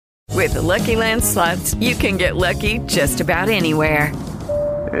With the Lucky Land Slots, you can get lucky just about anywhere.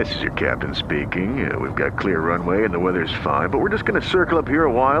 This is your captain speaking. We've got clear runway and the weather's fine, but we're just going to circle up here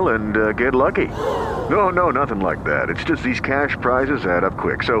a while and get lucky. No, nothing like that. It's just these cash prizes add up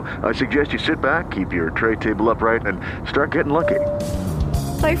quick. So I suggest you sit back, keep your tray table upright, and start getting lucky.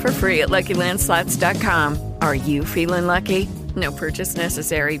 Play for free at LuckyLandSlots.com. Are you feeling lucky? No purchase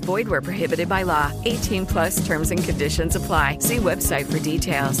necessary. Void where prohibited by law. 18 plus terms and conditions apply. See website for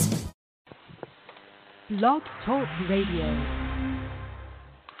details. Blog Talk Radio.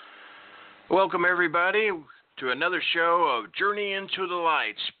 Welcome, everybody, to another show of Journey into the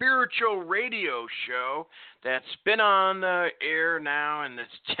Light, spiritual radio show that's been on the air now in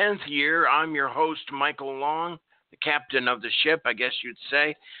its 10th year. I'm your host, Michael Long, the captain of the ship, I guess you'd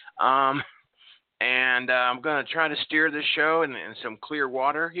say. And I'm going to try to steer this show in some clear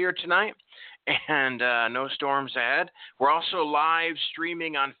water here tonight, and no storms ahead. We're also live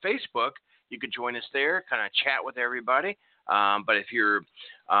streaming on Facebook. You could join us there, kind of chat with everybody. But if you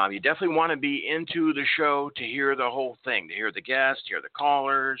definitely want to be into the show to hear the whole thing, to hear the guests, hear the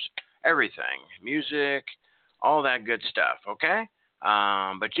callers, everything, music, all that good stuff, okay?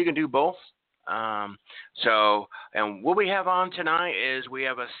 But you can do both. And what we have on tonight is we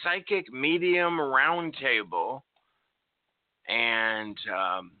have a psychic medium roundtable, and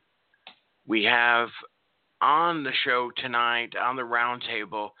we have on the show tonight, on the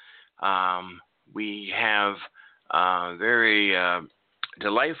roundtable, we have very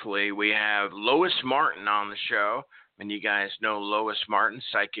delightfully, we have Lois Martin on the show. And you guys know Lois Martin,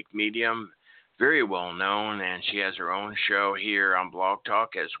 psychic medium, very well known, and she has her own show here on Blog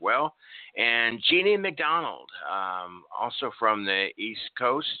Talk as well. And Jeannie McDonald, also from the East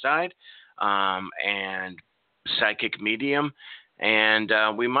Coast side, and psychic medium. And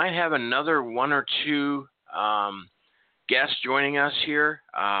we might have another one or two guests joining us here.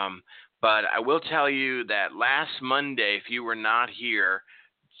 But I will tell you that last Monday, if you were not here,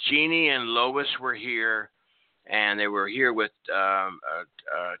 Jeannie and Lois were here, and they were here with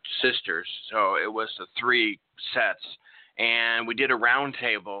sisters. So it was the three sets. And we did a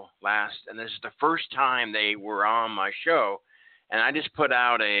roundtable last, and this is the first time they were on my show. And I just put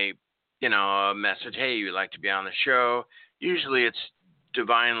out a message, hey, you'd like to be on the show. Usually it's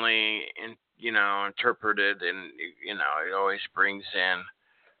divinely, interpreted, and, it always brings in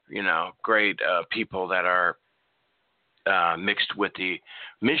great people that are mixed with the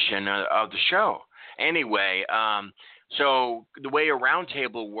mission of the show. Anyway, so the way a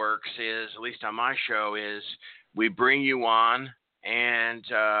roundtable works is, at least on my show, is we bring you on and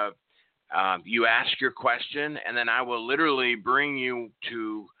you ask your question, and then I will literally bring you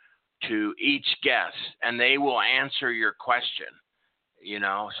to each guest, and they will answer your question.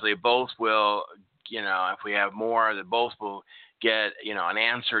 So they both will, if we have more, they both will get an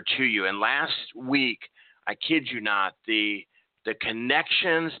answer to you. And last week, I kid you not, the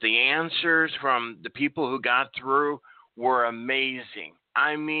connections, the answers from the people who got through were amazing.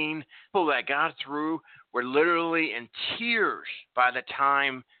 I mean, people that got through were literally in tears by the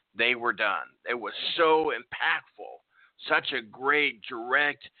time they were done. It was so impactful, such a great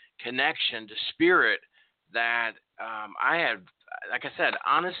direct connection to spirit that I had, like I said,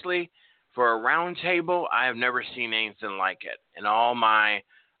 honestly, for a round table, I have never seen anything like it. In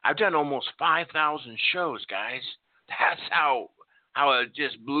I've done almost 5,000 shows, guys. That's how it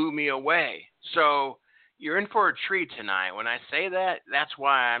just blew me away. So you're in for a treat tonight. When I say that, that's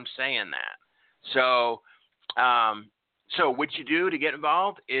why I'm saying that. So what you do to get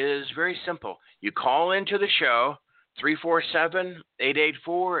involved is very simple. You call into the show,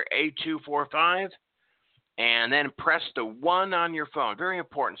 347-884-8245. And then press the 1 on your phone. Very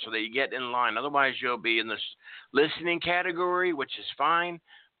important, so that you get in line. Otherwise, you'll be in this listening category, which is fine.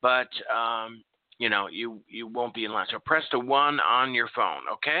 But, you won't be in line. So press the 1 on your phone,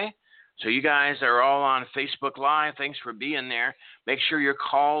 okay? So you guys are all on Facebook Live. Thanks for being there. Make sure you're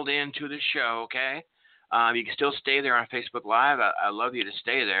called into the show, okay? You can still stay there on Facebook Live. I love you to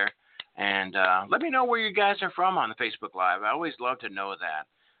stay there. And let me know where you guys are from on the Facebook Live. I always love to know that.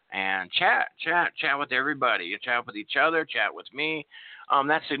 And chat with everybody. You chat with each other, chat with me.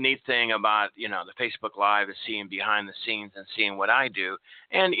 That's the neat thing about, the Facebook Live is seeing behind the scenes and seeing what I do,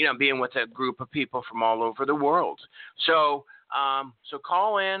 and, being with a group of people from all over the world. So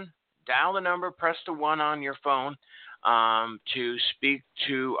call in, dial the number, press the 1 on your phone to speak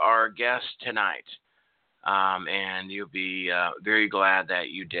to our guest tonight. And you'll be very glad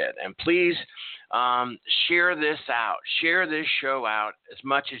that you did. And please share this out. Share this show out as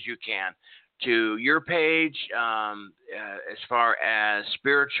much as you can to your page as far as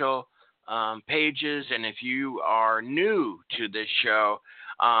spiritual pages. And if you are new to this show,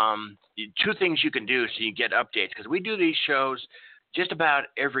 two things you can do so you get updates, because we do these shows just about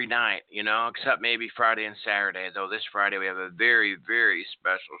every night, except maybe Friday and Saturday. Though this Friday we have a very, very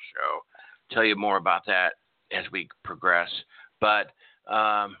special show. Tell you more about that as we progress. But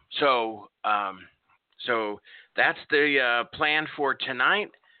so that's the plan for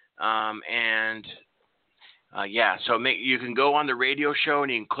tonight. So you can go on the radio show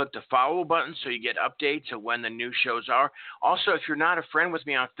and you can click the follow button so you get updates of when the new shows are. Also, if you're not a friend with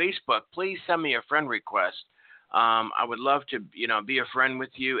me on Facebook, please send me a friend request. I would love to, be a friend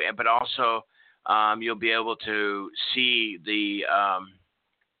with you, but also you'll be able to see the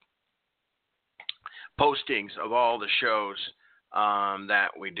postings of all the shows that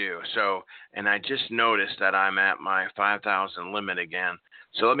we do. So, and I just noticed that I'm at my 5,000 limit again.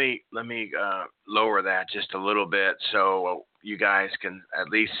 So let me lower that just a little bit so you guys can at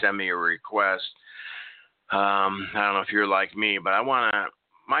least send me a request. I don't know if you're like me, but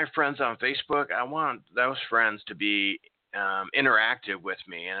my friends on Facebook, I want those friends to be interactive with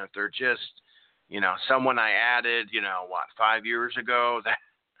me. And if they're just, someone I added, 5 years ago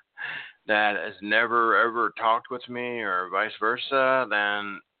that has never ever talked with me or vice versa,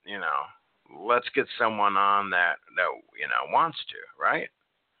 then, let's get someone on that wants to, right?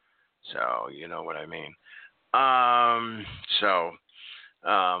 So, you know what I mean.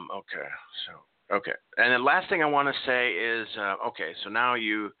 Okay. And the last thing I want to say is, so now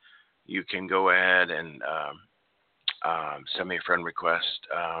you can go ahead and send me a friend request.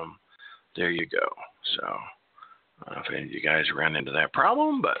 There you go. So I don't know if any of you guys ran into that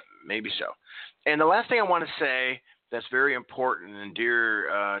problem, but maybe so. And the last thing I want to say that's very important and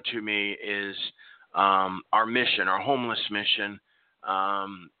dear to me is our mission, our homeless mission,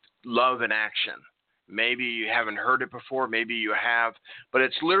 Love in Action. Maybe you haven't heard it before, maybe you have, but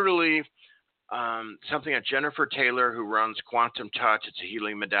it's literally something that Jennifer Taylor, who runs Quantum Touch, it's a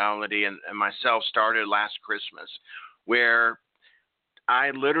healing modality, and myself started last Christmas, where I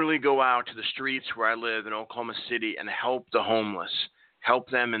literally go out to the streets where I live in Oklahoma City and help the homeless,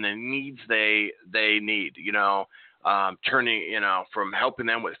 help them in the needs they need, turning, from helping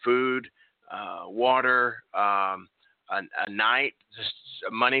them with food, water, a night, just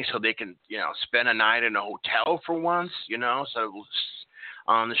money so they can, spend a night in a hotel for once, so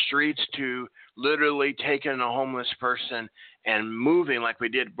on the streets, to literally taking a homeless person and moving like we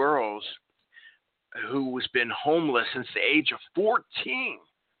did Burroughs, who has been homeless since the age of 14.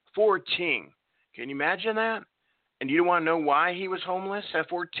 14. Can you imagine that? And you don't want to know why he was homeless at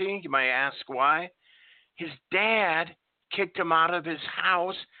 14? You might ask why. His dad kicked him out of his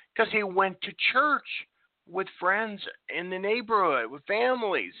house because he went to church with friends in the neighborhood, with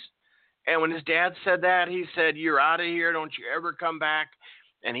families. And when his dad said that, he said, "You're out of here. Don't you ever come back."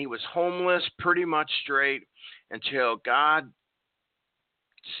 And he was homeless pretty much straight until God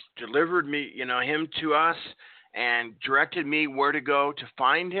delivered me, him to us and directed me where to go to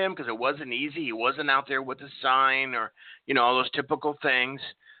find him, because it wasn't easy. He wasn't out there with a sign or, all those typical things.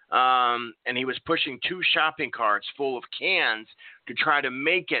 And he was pushing 2 shopping carts full of cans to try to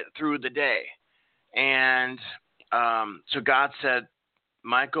make it through the day. And so God said,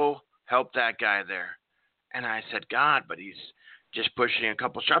 "Michael, help that guy there." And I said, "God, but he's just pushing a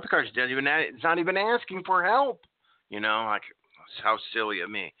couple shopping carts. He's not even asking for help." Like, how silly of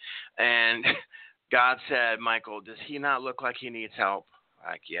me. And God said, "Michael, does he not look like he needs help?"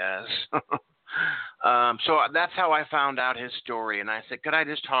 Like, yes. So that's how I found out his story. And I said, "Could I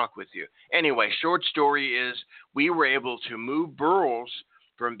just talk with you?" Anyway, short story is we were able to move Burroughs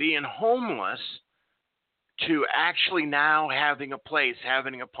from being homeless to actually now having a place,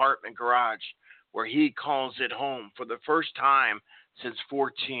 having an apartment garage where he calls it home for the first time since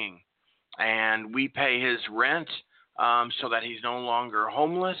 14. And we pay his rent so that he's no longer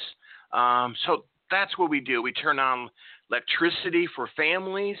homeless. So that's what we do. We turn on electricity for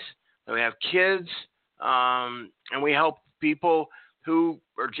families. We have kids, and we help people who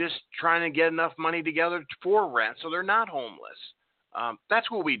are just trying to get enough money together for rent so they're not homeless.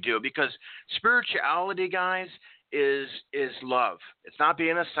 That's what we do, because spirituality, guys, is love. It's not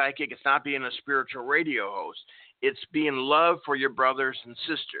being a psychic. It's not being a spiritual radio host. It's being love for your brothers and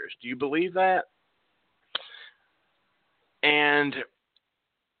sisters. Do you believe that? And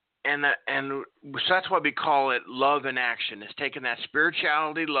so that's why we call it love in action. It's taking that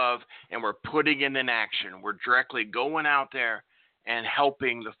spirituality love and we're putting it in action. We're directly going out there and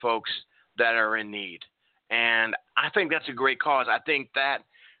helping the folks that are in need. And I think that's a great cause. I think that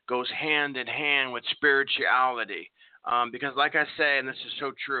goes hand in hand with spirituality. Because like I say, and this is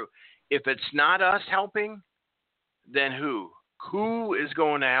so true, if it's not us helping, then who? Who is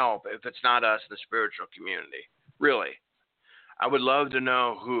going to help if it's not us in the spiritual community? Really? I would love to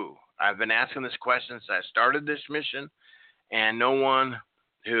know who. I've been asking this question since I started this mission, and no one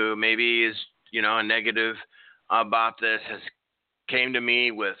who maybe is, a negative about this has came to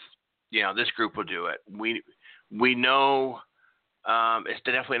me with, this group will do it. We know it's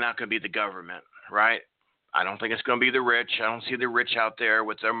definitely not going to be the government, right? I don't think it's going to be the rich. I don't see the rich out there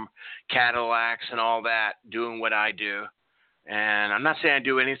with them Cadillacs and all that doing what I do. And I'm not saying I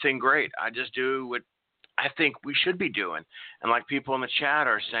do anything great. I just do what I think we should be doing. And like people in the chat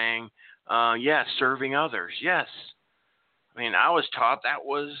are saying, yes, serving others. Yes. I mean, I was taught that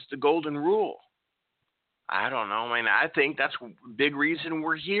was the golden rule. I don't know. I mean, I think that's a big reason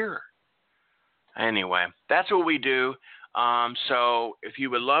we're here. Anyway, that's what we do. So if you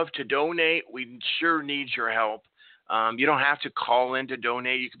would love to donate, we sure need your help. You don't have to call in to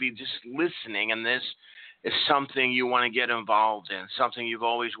donate. You could be just listening, and this is something you want to get involved in, something you've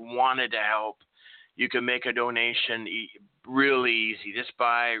always wanted to help. You can make a donation really easy just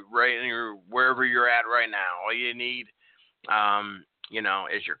by wherever you're at right now. All you need,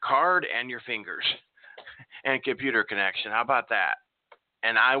 is your card and your fingers and a computer connection. How about that?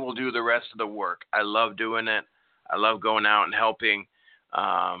 And I will do the rest of the work. I love doing it. I love going out and helping,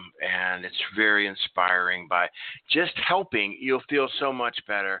 and it's very inspiring. By just helping, you'll feel so much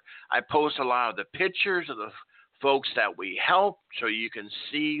better. I post a lot of the pictures of the folks that we help so you can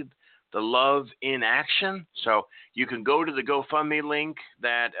see the love in action. So you can go to the GoFundMe link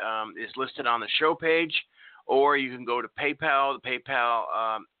that is listed on the show page, or you can go to PayPal. The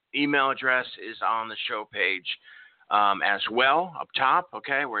PayPal email address is on the show page as well, up top,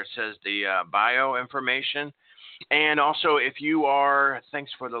 okay, where it says the bio information. And also, if you are,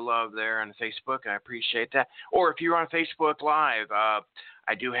 thanks for the love there on Facebook, I appreciate that. Or if you're on Facebook Live, I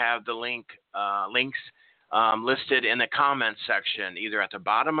do have the links listed in the comments section, either at the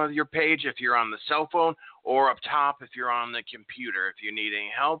bottom of your page if you're on the cell phone, or up top if you're on the computer. If you need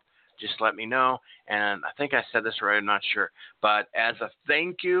any help, just let me know. And I think I said this right, I'm not sure. But as a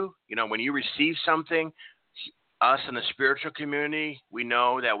thank you, when you receive something, us in the spiritual community, we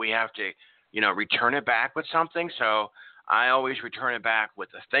know that we have to return it back with something. So I always return it back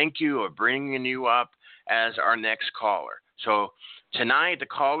with a thank you of bringing you up as our next caller. So tonight, the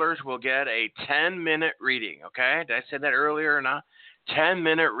callers will get a 10-minute reading, okay? Did I say that earlier or not?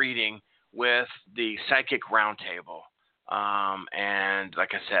 10-minute reading with the Psychic Roundtable. And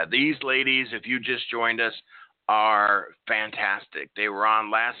like I said, these ladies, if you just joined us, are fantastic. They were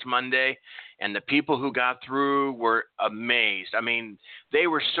on last Monday, and the people who got through were amazed. I mean, they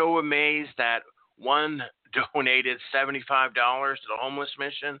were so amazed that one donated $75 to the homeless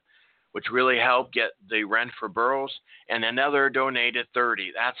mission, which really helped get the rent for Burroughs, and another donated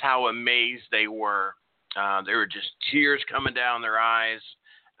 $30. That's how amazed they were. There were just tears coming down their eyes,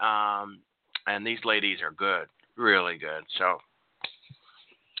 and these ladies are good, really good. So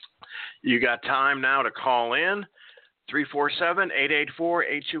you got time now to call in,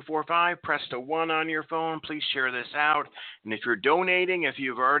 347-884-8245. Press the 1 on your phone. Please share this out. And if you're donating, if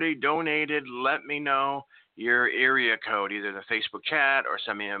you've already donated, let me know your area code, either the Facebook chat or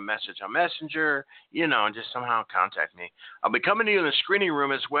send me a message on Messenger, just somehow contact me. I'll be coming to you in the screening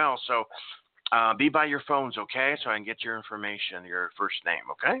room as well, so be by your phones, okay, so I can get your information, your first name,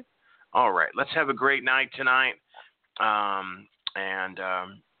 okay? All right, let's have a great night tonight.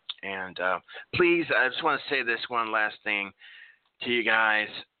 And please, I just want to say this one last thing to you guys.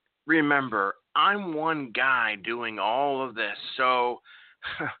 Remember, I'm one guy doing all of this, so,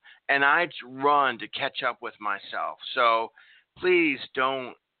 and I run to catch up with myself. So please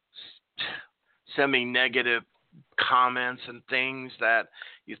don't send me negative comments and things that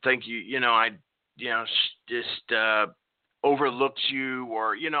you think just overlooked you,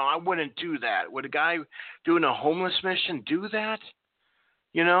 or, I wouldn't do that. Would a guy doing a homeless mission do that?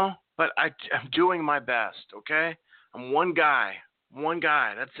 But I'm doing my best, okay? I'm one guy,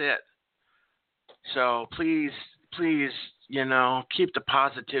 that's it. So please, keep the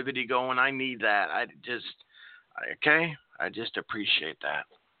positivity going. I need that. I just appreciate that.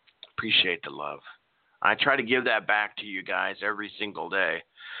 Appreciate the love. I try to give that back to you guys every single day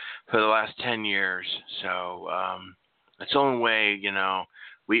for the last 10 years. So that's the only way,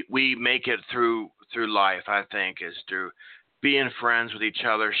 we make it through life, I think, is through being friends with each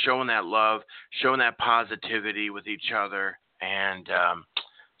other, showing that love, showing that positivity with each other, and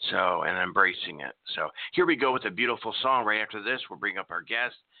embracing it. So here we go with a beautiful song. Right after this, we'll bring up our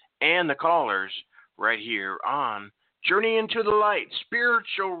guests and the callers right here on Journey into the Light,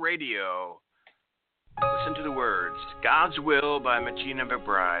 Spiritual Radio. Listen to the words, God's Will by Magina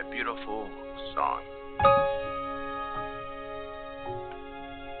McBride. Beautiful song.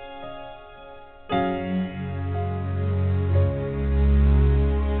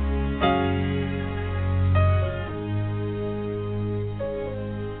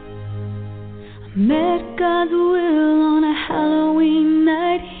 met God's will on a Halloween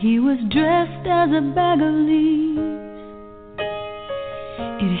night. He was dressed as a bag of leaves.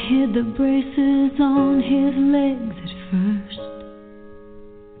 It hid the braces on his legs at first.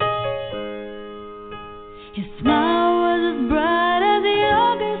 His smile was as bright as the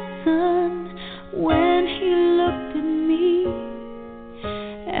August sun. When he looked at me,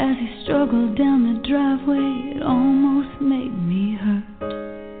 as he struggled down the driveway, it almost made me hurt.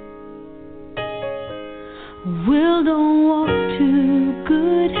 Will don't walk too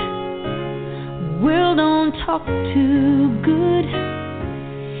good. Will don't talk too good.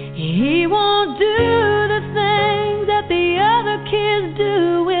 He won't do the things that the other kids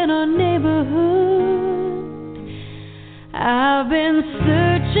do in our neighborhood. I've been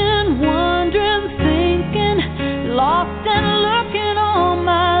searching, wondering, thinking, lost and looking all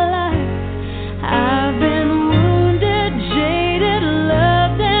my life. I've been wounded, jaded,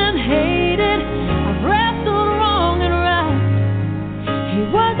 loved and hated. I've wrestled wrong and right. He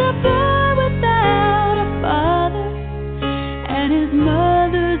was a boy without a father, and his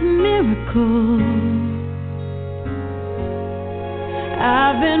mother's miracle.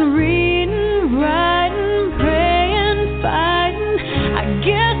 I've been reading, writing, praying, fighting. I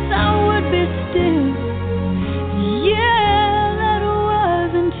guess I would be still. Yeah, that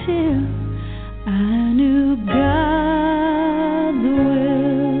was until I knew God's will.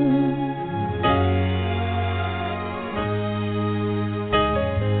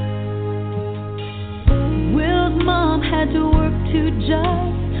 Will's mom had to work 2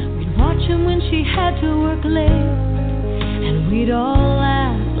 jobs. We'd watch him when she had to work late. And we'd all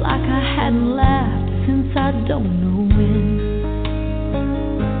laugh like I hadn't laughed since I don't know when.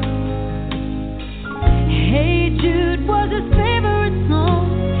 Hey Jude was his favorite song.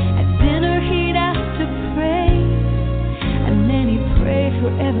 At dinner he'd ask to pray, and then he'd pray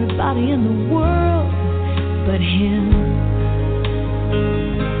for everybody in the world but him.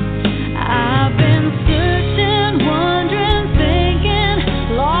 I've been searching, wondering, thinking,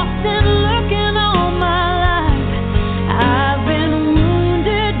 lost and looking all my life. I've been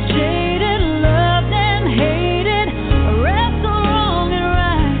wounded, jaded, loved and hated. I wrestled wrong and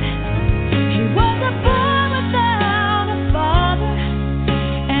right. He was a boy without a father,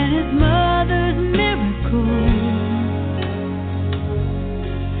 and his mother's miracle.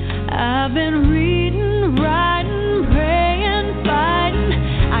 I've been reading, writing, praying, fighting.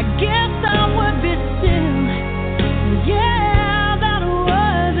 I guess I would be still. Yeah, that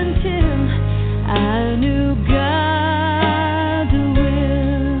was until I knew God's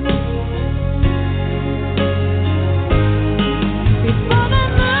will. Before they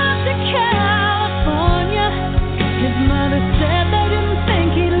moved to California, his mother said they didn't think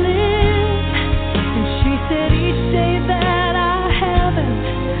he'd live. And she said each day that I haven't,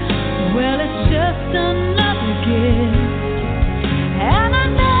 well, it's just another gift. And I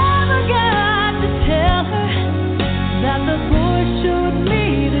never got to tell her that the boy showed me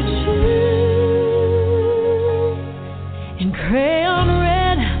the truth. In crayon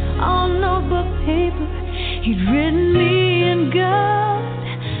red on notebook paper, he'd written me and God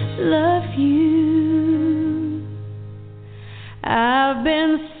love you. I've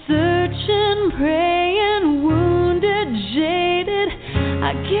been searching, praying, wounded, jaded.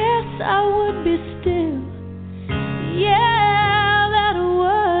 I guess I would be still. Yeah, that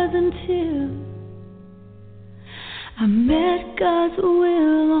was until I met God's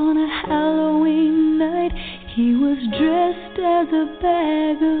will on a Halloween night. He was dressed as a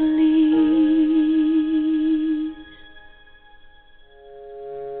bag of leaves.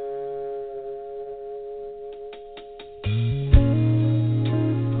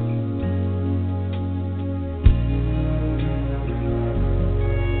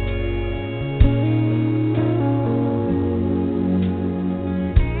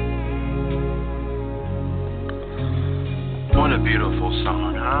 What a beautiful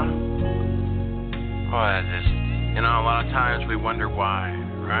song, huh? Oh, a lot of times we wonder why,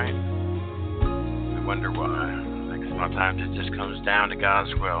 right? We wonder why. Like sometimes it just comes down to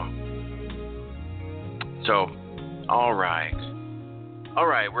God's will. So, all right,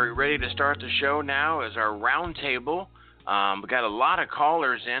 we're ready to start the show now as our roundtable. We got a lot of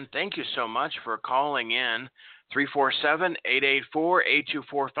callers in. Thank you so much for calling in.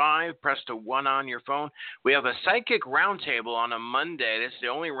 347-884-8245. Press the 1 on your phone. We have a psychic roundtable on a Monday. This is the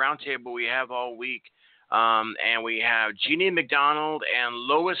only roundtable we have all week. And we have Jeannie McDonald and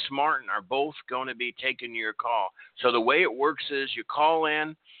Lois Martin are both going to be taking your call. So the way it works is you call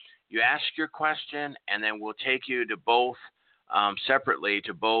in, you ask your question, and then we'll take you to both separately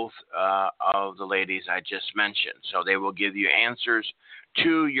to both of the ladies I just mentioned. So they will give you answers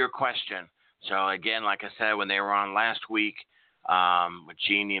to your question. So, again, like I said, when they were on last week with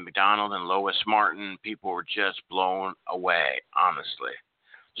Jeannie McDonald and Lois Martin, people were just blown away, honestly.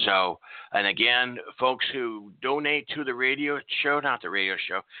 So, and again, folks who donate to the radio show, not the radio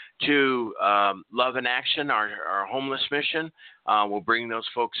show, to Love in Action, our homeless mission, we'll bring those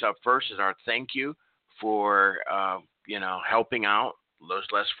folks up first as our thank you for, helping out those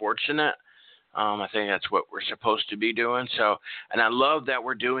less fortunate. I think that's what we're supposed to be doing. So, and I love that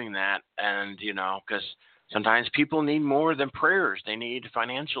we're doing that. And, because sometimes people need more than prayers. They need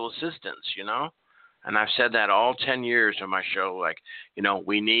financial assistance, And I've said that all 10 years of my show,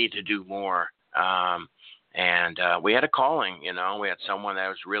 we need to do more. And we had a calling, we had someone that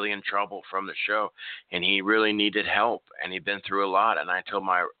was really in trouble from the show, and he really needed help, and he'd been through a lot. And I told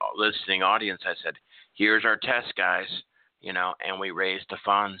my listening audience, I said, here's our test, guys, and we raised the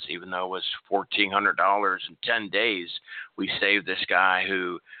funds, even though it was $1,400 in 10 days. We saved this guy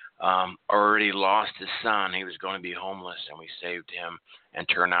who already lost his son. He was going to be homeless, and we saved him and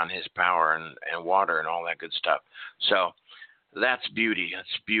turned on his power and water and all that good stuff. So that's beauty. That's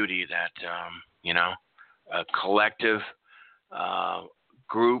beauty that, a collective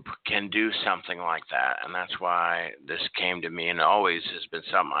group can do something like that. And that's why this came to me, and always has been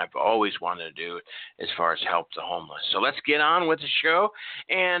something I've always wanted to do as far as help the homeless. So let's get on with the show,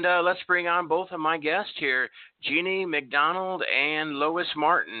 and let's bring on both of my guests here, Jeannie McDonald and Lois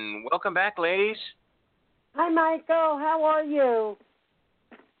Martin. Welcome back, ladies. Hi, Michael. How are you?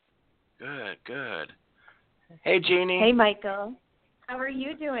 Good. Hey, Jeannie. Hey, Michael. How are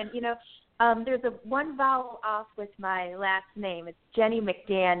you doing? There's one vowel off with my last name. It's Jenny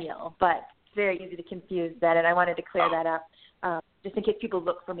McDaniel, but it's very easy to confuse that, and I wanted to clear that up, just in case people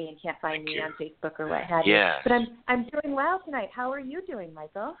look for me and can't find me on Facebook or what have you. But I'm doing well tonight. How are you doing,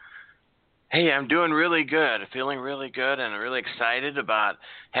 Michael? Hey, I'm doing really good. Feeling really good, and really excited about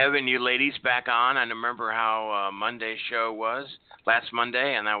having you ladies back on. I remember how Monday's show was last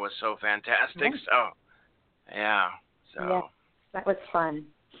Monday, and that was so fantastic. Yeah. So that was fun.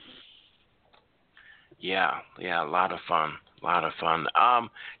 Yeah, a lot of fun.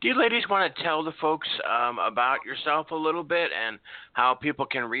 Do you ladies want to tell the folks about yourself a little bit and how people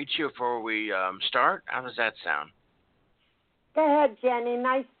can reach you before we start? How does that sound? Go ahead, Jenny.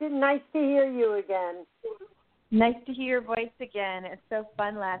 Nice to hear you again. Nice to hear your voice again. It's so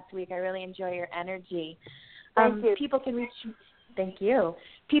fun last week. I really enjoy your energy. Thank you. Thank you.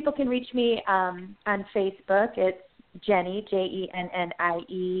 People can reach me on Facebook. It's Jenny, JENNIE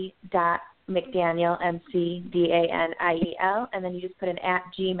McDaniel, McDaniel, and then you just put an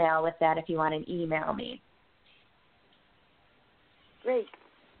 @gmail with that if you want to email me. Great.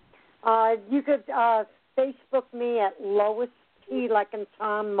 You could Facebook me at Lois T, like in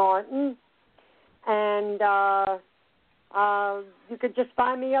Tom Martin, and you could just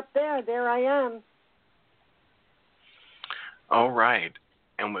find me up there. There I am. All right.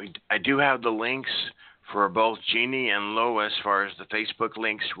 And I do have the links for both Jeannie and Lois as far as the Facebook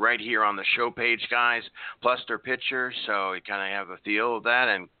links right here on the show page, guys, plus their pictures, so you kind of have a feel of that,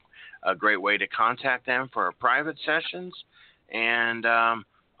 and a great way to contact them for our private sessions. And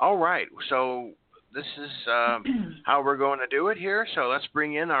all right, so this is how we're going to do it here. So let's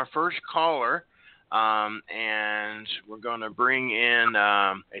bring in our first caller, and we're going to bring in,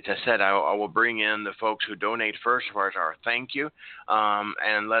 as I said, I will bring in the folks who donate first as far as our thank you.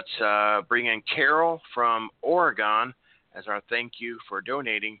 And let's bring in Carol from Oregon as our thank you for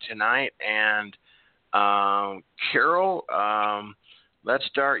donating tonight. And Carol, let's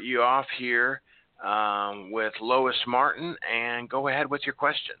start you off here with Lois Martin, and go ahead with your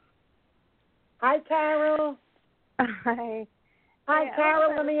question. Hi, Carol. Hi. Hi,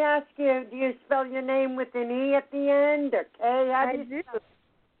 Carol. Let me ask you, do you spell your name with an E at the end or K? I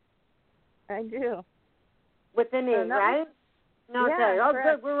do. With an E, right? No, yeah, okay. Oh,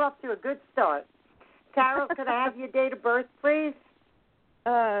 correct. good. We're off to a good start. Carol, could I have your date of birth, please?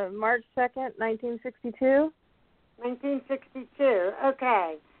 March 2nd, 1962. 1962.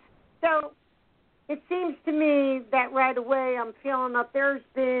 Okay. So it seems to me that right away I'm feeling that there's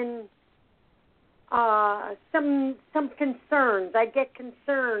been some concerns. I get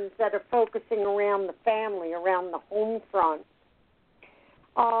concerns that are focusing around the family, around the home front.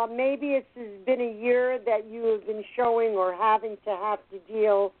 Maybe it's been a year that you have been showing or having to have to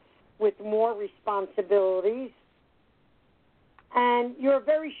deal with more responsibilities. And you're a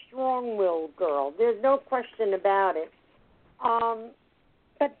very strong-willed girl. There's no question about it.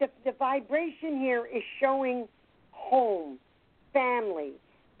 But the vibration here is showing home, family,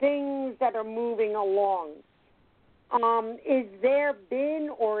 things that are moving along. Is there been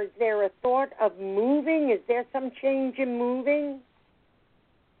or is there a thought of moving? Is there some change in moving?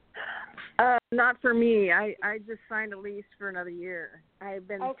 Not for me. I just signed a lease for another year. I've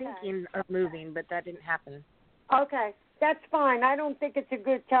been thinking of moving, but that didn't happen. Okay, that's fine. I don't think it's a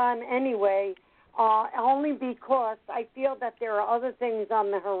good time anyway, only because I feel that there are other things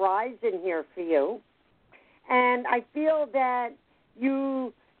on the horizon here for you. And I feel that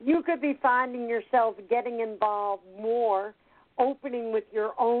you could be finding yourself getting involved more, opening with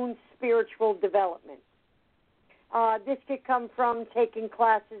your own spiritual development. This could come from taking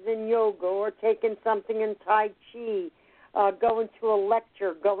classes in yoga or taking something in Tai Chi, going to a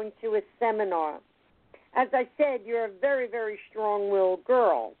lecture, going to a seminar. As I said, you're a very, very strong-willed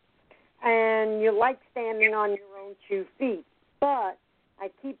girl, and you like standing on your own 2 feet. But I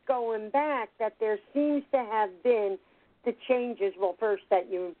keep going back that there seems to have been the changes, well, first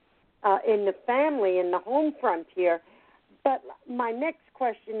that you, in the family, in the home front here. But my next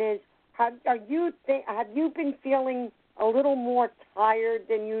question is, have you been feeling a little more tired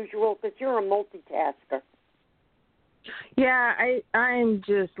than usual? Because you're a multitasker. Yeah, I'm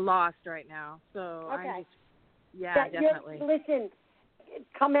just lost right now. So okay. Definitely. Listen,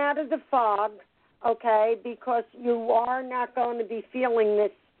 come out of the fog, okay? Because you are not going to be feeling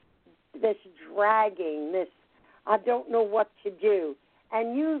this dragging, this I don't know what to do.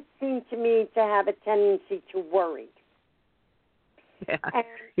 And you seem to me to have a tendency to worry.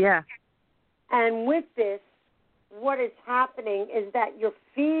 Yeah. And with this, what is happening is that you're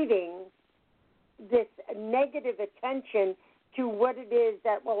feeding this negative attention to what it is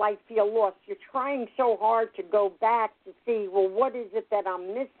that, well, I feel lost. You're trying so hard to go back to see, well, what is it that I'm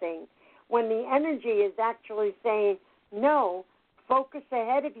missing, when the energy is actually saying, no, focus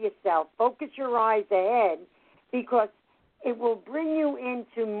ahead of yourself, focus your eyes ahead, because it will bring you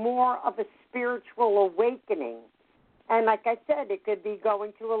into more of a spiritual awakening. And like I said, it could be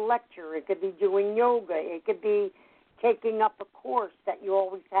going to a lecture, it could be doing yoga, it could be taking up a course that you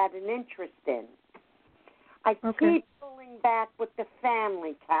always had an interest in. I keep pulling back with the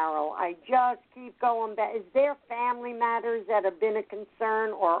family, Carol. I just keep going back. Is there family matters that have been a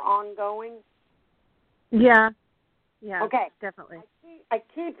concern or ongoing? Yeah, okay. Definitely. I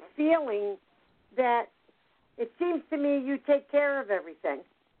keep feeling that it seems to me you take care of everything.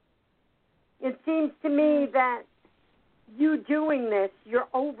 It seems to me that you doing this, you're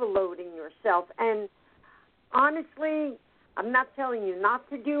overloading yourself. And honestly, I'm not telling you not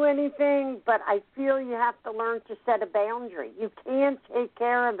to do anything, but I feel you have to learn to set a boundary. You can't take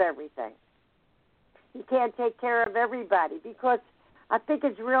care of everything. You can't take care of everybody, because I think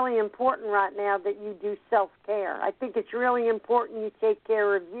it's really important right now that you do self-care. I think it's really important you take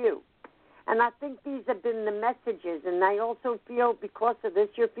care of you. And I think these have been the messages, and I also feel because of this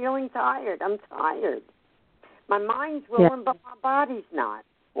you're feeling tired. I'm tired. My mind's willing, but my body's not,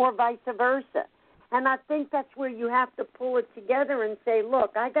 or vice versa. And I think that's where you have to pull it together and say,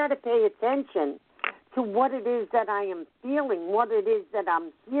 look, I got to pay attention to what it is that I am feeling, what it is that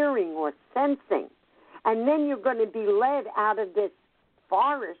I'm hearing or sensing. And then you're going to be led out of this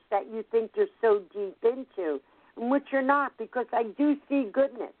forest that you think you're so deep into, which you're not, because I do see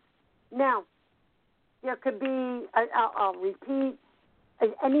goodness. Now, there could be, I'll repeat,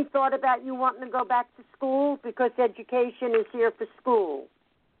 any thought about you wanting to go back to school? Because education is here for school.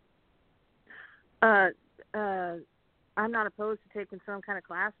 I'm not opposed to taking some kind of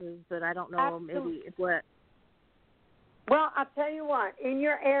classes, but I don't know. Absolutely. Maybe what. Well, I'll tell you what. In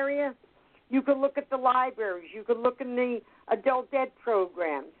your area, you could look at the libraries. You could look in the adult ed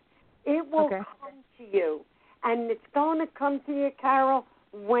programs. It will come to you, and it's going to come to you, Carol,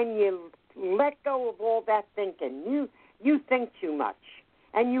 when you let go of all that thinking. You think too much,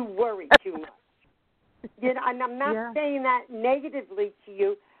 and you worry too much. You know, and I'm not saying that negatively to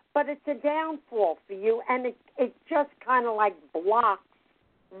you, but it's a downfall for you, and it just kind of like blocks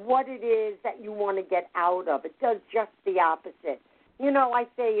what it is that you want to get out of. It does just the opposite. You know, I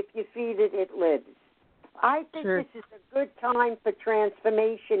say if you feed it, it lives. I think this is a good time for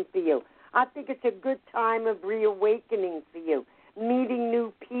transformation for you. I think it's a good time of reawakening for you, meeting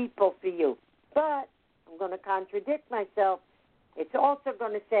new people for you. But I'm going to contradict myself. It's also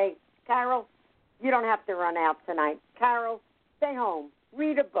going to say, Carol, you don't have to run out tonight. Carol, stay home.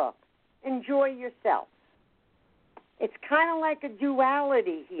 Read a book. Enjoy yourself. It's kind of like a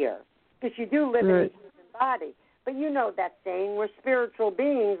duality here, because you do live in a human body. But you know that saying, we're spiritual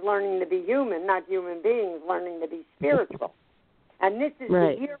beings learning to be human, not human beings learning to be spiritual. And this is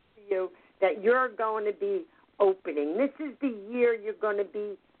the year for you that you're going to be opening. This is the year you're going to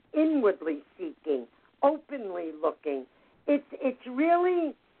be inwardly seeking, openly looking. It's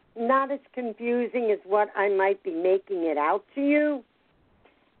really not as confusing as what I might be making it out to you.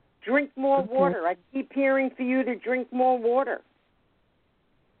 Drink more water. I keep hearing for you to drink more water.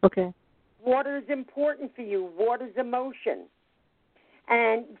 Okay. Water is important for you. Water's emotion.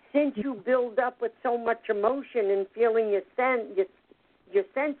 And since you build up with so much emotion and feeling your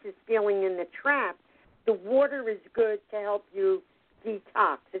senses feeling in the trap, the water is good to help you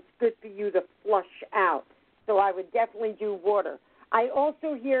detox. It's good for you to flush out. So I would definitely do water. I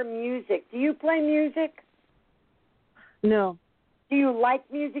also hear music. Do you play music? No. Do you like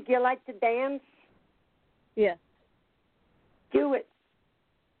music? You like to dance? Yes. Do it.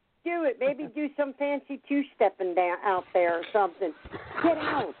 Do it. Maybe do some fancy two-stepping down out there or something. Get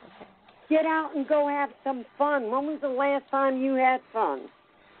out. Get out and go have some fun. When was the last time you had fun?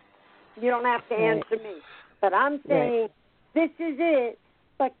 You don't have to answer me. But I'm saying this is it,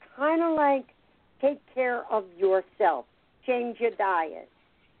 but kind of like take care of yourself. Change your diet.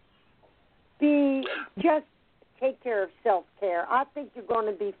 Just take care of self-care. I think you're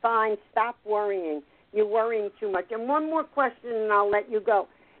going to be fine. Stop worrying. You're worrying too much. And one more question, and I'll let you go.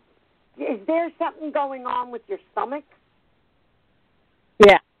 Is there something going on with your stomach?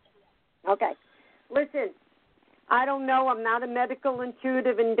 Yeah. Okay. Listen, I don't know. I'm not a medical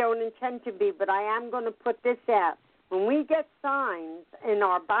intuitive and don't intend to be, but I am going to put this out. When we get signs and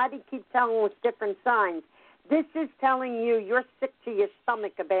our body keeps telling us different signs, this is telling you you're sick to your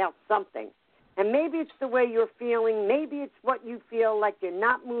stomach about something. And maybe it's the way you're feeling. Maybe it's what you feel like you're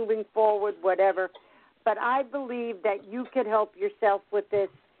not moving forward, whatever. But I believe that you could help yourself with this.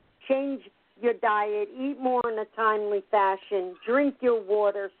 Change your diet, eat more in a timely fashion, drink your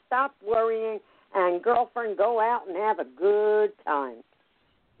water, stop worrying, and, girlfriend, go out and have a good time.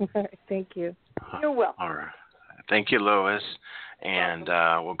 All right, thank you. You're welcome. All right. Thank you, Lois. And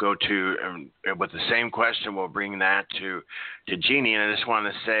we'll go to, with the same question, we'll bring that to Jeannie. And I just want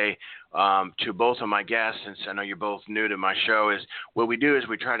to say to both of my guests, since I know you're both new to my show, is what we do is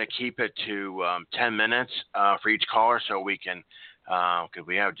we try to keep it to 10 minutes for each caller so we can, because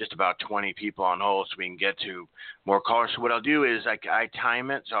we have just about 20 people on hold, so we can get to more callers. So what I'll do is I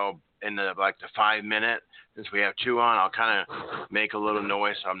time it, so in the 5 minute, since we have two on, I'll kind of make a little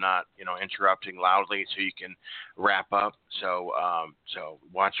noise so I'm not, interrupting loudly, so you can wrap up. So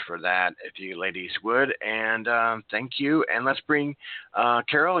watch for that if you ladies would. And thank you. And let's bring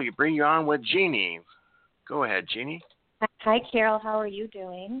Carol. Bring you on with Jeannie. Go ahead, Jeannie. Hi, Carol. How are you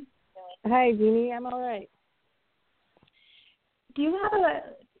doing? Hi, Jeannie. I'm all right. Do you have a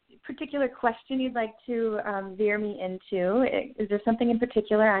particular question you'd like to veer me into? Is there something in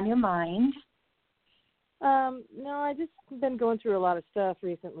particular on your mind? No, I just been going through a lot of stuff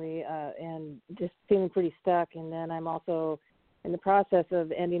recently and just feeling pretty stuck. And then I'm also in the process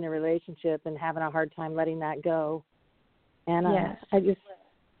of ending a relationship and having a hard time letting that go. And I'm just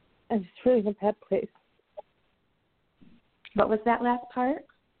really in a bad place. What was that last part?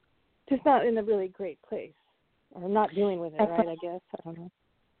 Just not in a really great place. Or not dealing with it, right, I guess. I don't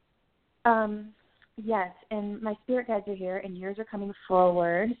know. Yes, and my spirit guides are here, and yours are coming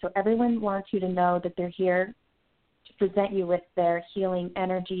forward. So everyone wants you to know that they're here to present you with their healing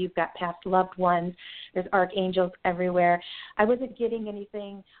energy. You've got past loved ones. There's archangels everywhere. I wasn't getting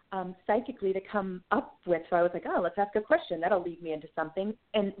anything psychically to come up with, so I was like, oh, let's ask a question. That'll lead me into something.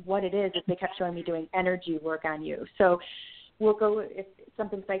 And what it is they kept showing me doing energy work on you. So we'll go, if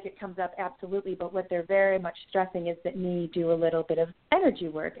something psychic comes up, absolutely, but what they're very much stressing is that me do a little bit of energy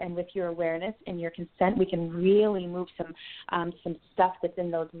work, and with your awareness and your consent, we can really move some stuff that's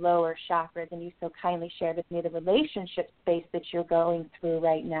in those lower chakras, and you so kindly shared with me the relationship space that you're going through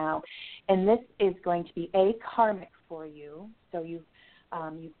right now, and this is going to be karmic for you, so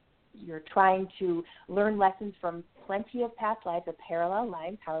you're trying to learn lessons from plenty of past lives or parallel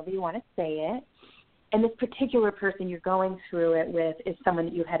lives, however you want to say it. And this particular person you're going through it with is someone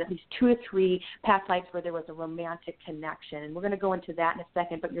that you had at least 2 or 3 past lives where there was a romantic connection. And we're going to go into that in a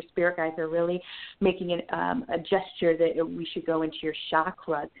second, but your spirit guides are really making a gesture that we should go into your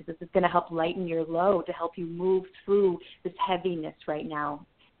chakras, because this is going to help lighten your load to help you move through this heaviness right now.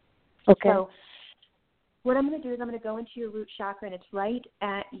 Okay. So what I'm going to do is I'm going to go into your root chakra, and it's right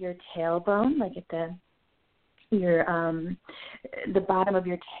at your tailbone, like at the bottom of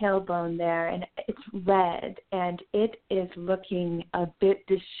your tailbone there, and it's red, and it is looking a bit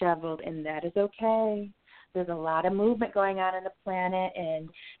disheveled, and that is okay. There's a lot of movement going on the planet, and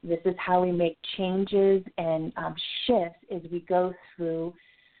this is how we make changes and shifts as we go through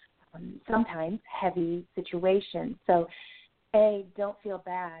sometimes heavy situations. So don't feel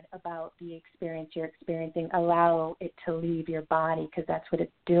bad about the experience you're experiencing. Allow it to leave your body, because that's what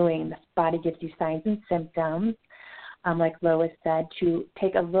it's doing. The body gives you signs and symptoms. like Lois said, to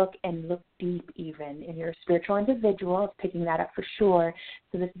take a look and look deep even. And you're a spiritual individual, it's picking that up for sure.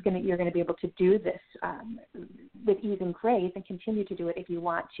 So you're going to be able to do this with ease and grace and continue to do it if you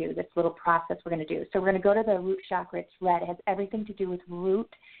want to, this little process we're going to do. So we're going to go to the root chakra. It's red. It has everything to do with root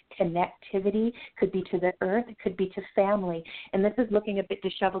connectivity. Could be to the earth. It could be to family. And this is looking a bit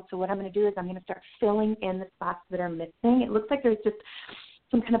disheveled. So what I'm going to do is I'm going to start filling in the spots that are missing. It looks like there's just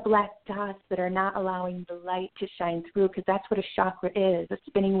some kind of black dots that are not allowing the light to shine through, because that's what a chakra is, a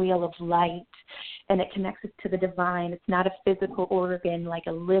spinning wheel of light, and it connects us to the divine. It's not a physical organ like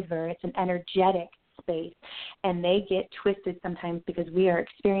a liver. It's an energetic space, and they get twisted sometimes because we are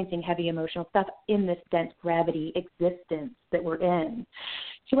experiencing heavy emotional stuff in this dense gravity existence that we're in.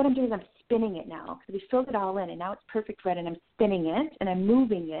 So what I'm doing is I'm spinning it now, because we filled it all in, and now it's perfect red, and I'm spinning it, and I'm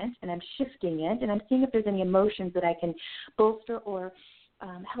moving it, and I'm shifting it, and I'm seeing if there's any emotions that I can bolster or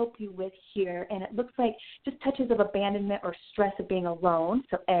help you with here. And it looks like just touches of abandonment or stress of being alone.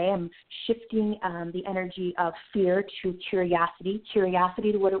 So I'm shifting the energy of fear to curiosity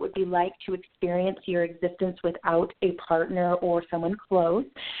to what it would be like to experience your existence without a partner or someone close.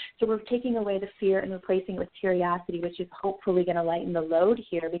 So we're taking away the fear and replacing it with curiosity, which is hopefully going to lighten the load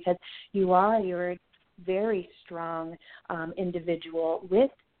here, because you're a very strong individual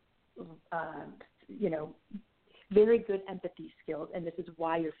with very good empathy skills, and this is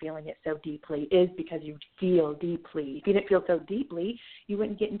why you're feeling it so deeply, is because you feel deeply. If you didn't feel so deeply, you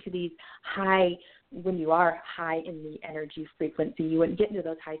wouldn't get into these when you are high in the energy frequency, you wouldn't get into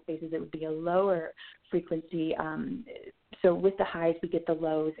those high spaces. It would be a lower frequency. So with the highs, we get the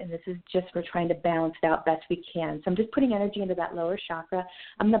lows, and this is just, we're trying to balance it out best we can. So I'm just putting energy into that lower chakra.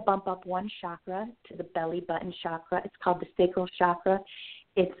 I'm going to bump up one chakra to the belly button chakra. It's called the sacral chakra.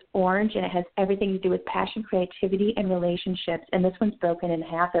 It's orange, and it has everything to do with passion, creativity, and relationships. And this one's broken in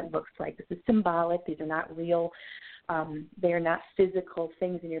half, it looks like. This is symbolic. These are not real. They are not physical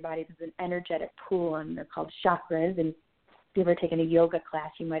things in your body. This is an energetic pool, and they're called chakras. And if you've ever taken a yoga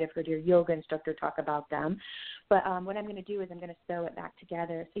class, you might have heard your yoga instructor talk about them. But what I'm going to do is I'm going to sew it back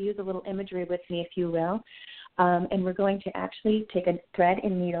together. So use a little imagery with me, if you will. And we're going to actually take a thread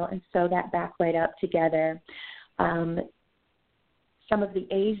and needle and sew that back right up together. Some of the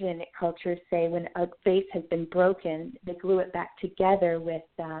Asian cultures say when a vase has been broken, they glue it back together with,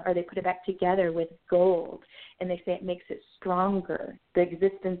 or they put it back together with gold, and they say it makes it stronger. The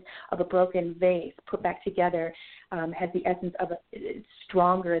existence of a broken vase put back together has the essence of it's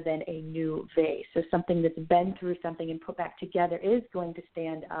stronger than a new vase. So something that's been through something and put back together is going to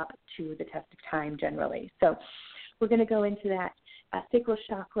stand up to the test of time generally. So we're going to go into that sacral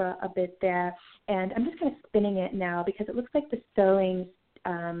chakra a bit there, and I'm just kind of spinning it now because it looks like the sewing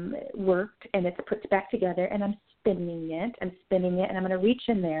worked and it's put back together, and I'm spinning it, and I'm going to reach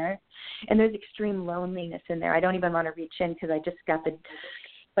in there, and there's extreme loneliness in there. I don't even want to reach in because I just got a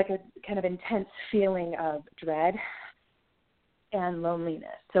kind of intense feeling of dread and loneliness.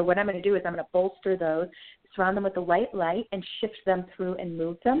 So what I'm going to do is I'm going to bolster those, surround them with the white light, and shift them through and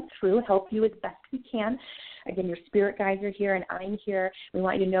move them through, help you as best we can. Again, your spirit guides are here, and I'm here. We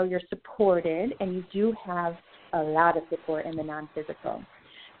want you to know you're supported, and you do have a lot of support in the non-physical.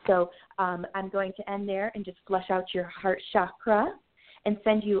 So I'm going to end there and just flush out your heart chakra and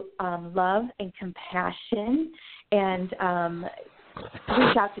send you love and compassion, and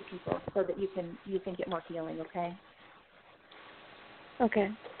reach out to people so that you can get more healing, okay? Okay.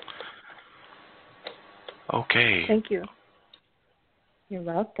 Okay. Thank you. You're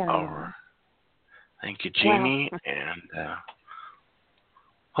welcome. All right. Thank you, Jeannie, and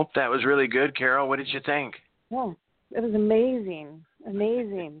hope that was really good. Carol, what did you think? Yeah, it was amazing.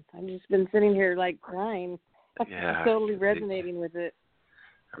 I've just been sitting here like crying. Yeah. I'm totally resonating with it.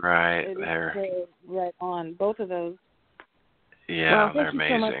 Right. They're so right on, both of those. Yeah, well, they're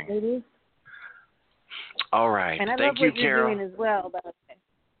amazing. So much, ladies. All right. And I Thank love you, what you're Carol. doing as well, by the way.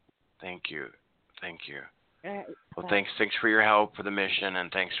 Thank you. Right. Well, thanks for your help for the mission,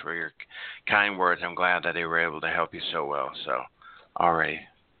 and thanks for your kind words. I'm glad that they were able to help you so well. So, all right.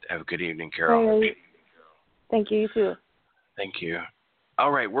 Have a good evening, Carol. Right. Thank you. You too. Thank you. All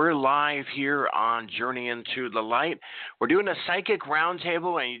right, we're live here on Journey into the Light. We're doing a psychic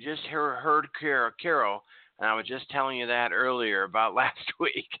roundtable, and you just heard Carol, and I was just telling you that earlier about last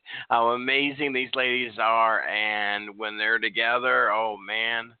week, how amazing these ladies are, and when they're together, oh,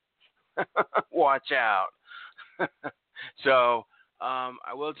 man, watch out. So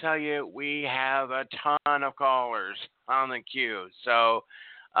I will tell you, we have a ton of callers on the queue, so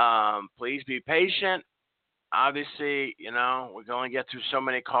please be patient. Obviously, we're going to get through so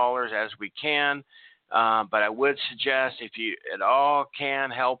many callers as we can. But I would suggest if you at all can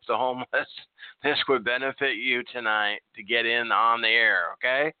help the homeless, this would benefit you tonight to get in on the air,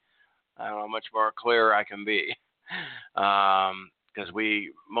 okay? I don't know how much more clear I can be. Because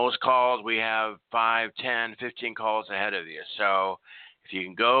most calls, we have 5, 10, 15 calls ahead of you. So if you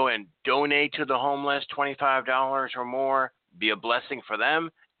can go and donate to the homeless $25 or more, be a blessing for them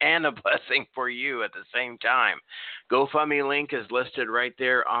and a blessing for you at the same time. GoFundMe link is listed right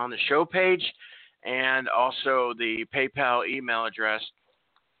there on the show page, and also the PayPal email address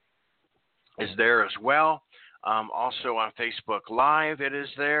is there as well. Also on Facebook Live, it is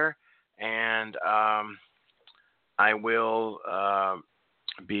there, and I will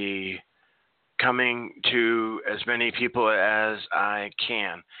be coming to as many people as I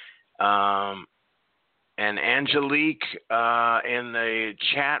can. And Angelique in the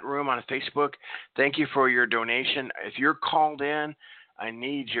chat room on Facebook, thank you for your donation. If you're called in, I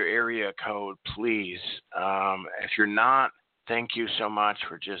need your area code, please. If you're not, thank you so much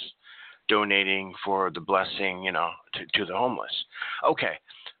for just donating for the blessing, to the homeless. Okay.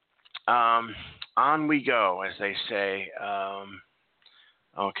 On we go, as they say.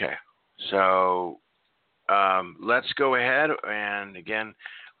 Okay. So let's go ahead, and again,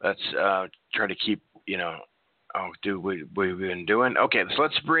 let's try to keep, do what we've been doing. Okay, so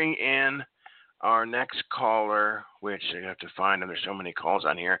let's bring in our next caller, which I have to find, and there's so many calls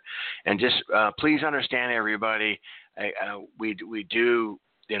on here. And just please understand, everybody, we do,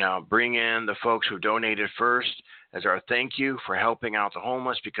 bring in the folks who donated first as our thank you for helping out the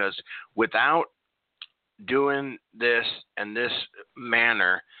homeless, because without doing this in this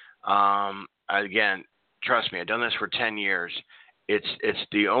manner, again, trust me, I've done this for 10 years. It's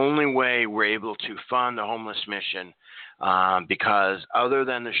the only way we're able to fund the homeless mission, because other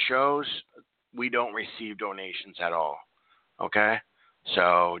than the shows, we don't receive donations at all. Okay?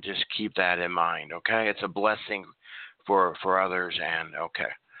 So just keep that in mind. Okay? It's a blessing for others, and okay.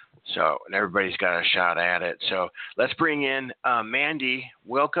 So everybody's got a shot at it. So let's bring in Mandy.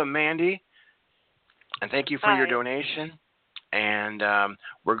 Welcome, Mandy. And thank you for your donation. And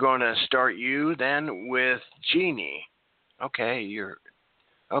we're going to start you then with Jeannie. Okay, you're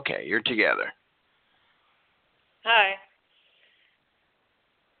together. Hi.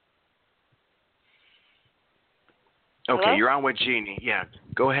 Okay, Hello? You're on with Jeannie. Yeah,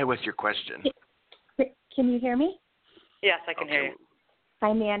 go ahead with your question. Can you hear me? Yes, I can hear you.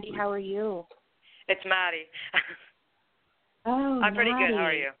 Hi, Mandy. How are you? It's Maddie. Oh, I'm pretty good. How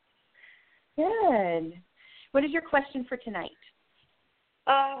are you? Good. What is your question for tonight?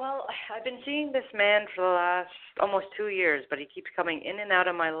 Well, I've been seeing this man for the last almost 2 years, but he keeps coming in and out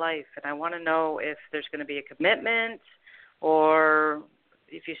of my life, and I want to know if there's going to be a commitment or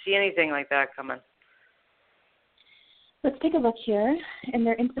if you see anything like that coming. Let's take a look here, and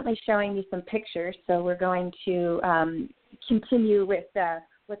they're instantly showing me some pictures, so we're going to continue with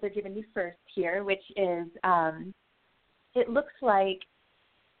what they're giving me first here, which is it looks like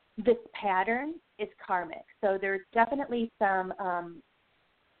this pattern is karmic. So there's definitely some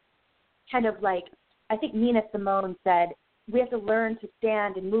kind of like, I think Nina Simone said, we have to learn to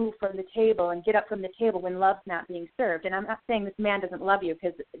stand and move from the table and get up from the table when love's not being served. And I'm not saying this man doesn't love you,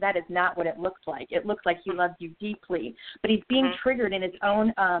 because that is not what it looks like. It looks like he loves you deeply, but he's being triggered in his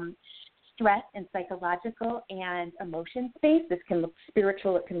own stress and psychological and emotion space. This can look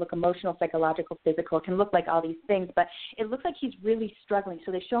spiritual, it can look emotional, psychological, physical, it can look like all these things, but it looks like he's really struggling.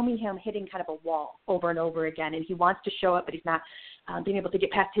 So they show me him hitting kind of a wall over and over again, and he wants to show up, but he's not being able to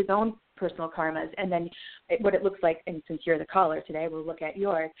get past his own personal karmas. And then what it looks like, and since you're the caller today, we'll look at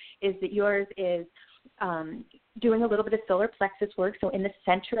yours, is that yours is doing a little bit of solar plexus work. So in the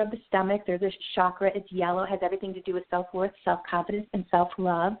center of the stomach, there's a chakra. It's yellow. It has everything to do with self-worth, self-confidence, and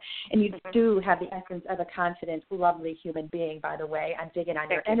self-love. And you do have the essence of a confident, lovely human being, by the way. I'm digging on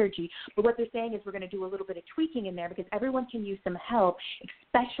your energy. But what they're saying is we're going to do a little bit of tweaking in there, because everyone can use some help,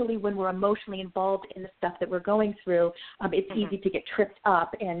 especially when we're emotionally involved in the stuff that we're going through. It's easy to get tripped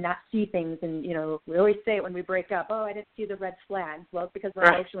up and not see things. And, we always say it when we break up, I didn't see the red flags. Well, it's because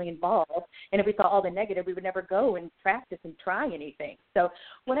we're emotionally involved. And if we saw all the negative, we would never go and practice and try anything. So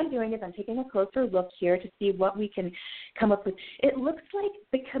what I'm doing is I'm taking a closer look here to see what we can come up with. It looks like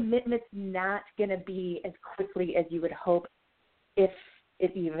the commitment's not going to be as quickly as you would hope, if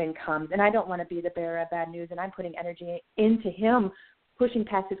it even comes. And I don't want to be the bearer of bad news, and I'm putting energy into him pushing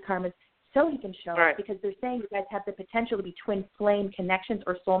past his karmas so he can show up, because they're saying you guys have the potential to be twin flame connections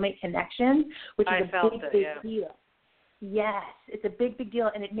or soulmate connections, which is a big deal. Yes, it's a big, big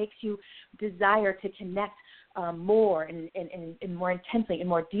deal, and it makes you desire to connect more and more intensely and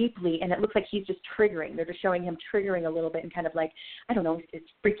more deeply, and it looks like he's just triggering. They're just showing him triggering a little bit and kind of like, I don't know, it's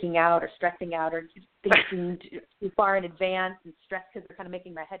freaking out or stressing out or thinking too far in advance and stressed because they're kind of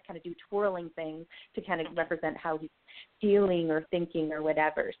making my head kind of do twirling things to kind of represent how he's feeling or thinking or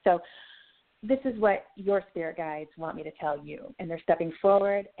whatever. So this is what your spirit guides want me to tell you, and they're stepping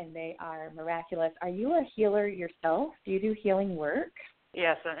forward, and they are miraculous. Are you a healer yourself? Do you do healing work?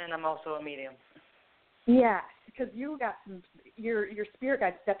 Yes, and I'm also a medium. Yes, because you got your spirit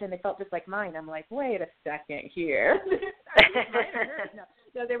guide stepped in. They felt just like mine. I'm like, wait a second here.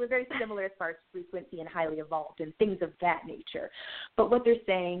 No, they were very similar as far as frequency and highly evolved and things of that nature. But what they're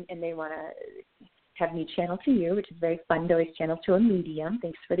saying, and they want to have me channel to you, which is very fun to always channel to a medium.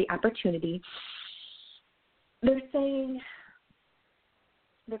 Thanks for the opportunity. They're saying,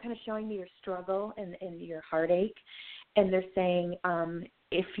 they're kind of showing me your struggle and your heartache, and they're saying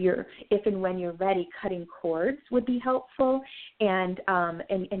if and when you're ready, cutting cords would be helpful, and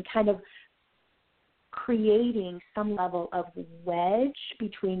kind of creating some level of wedge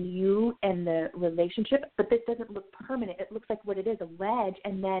between you and the relationship. But this doesn't look permanent. It looks like what it is, a wedge,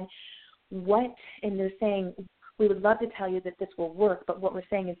 and then and they're saying, we would love to tell you that this will work, but what we're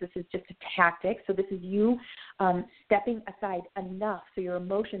saying is this is just a tactic. So this is you stepping aside enough so your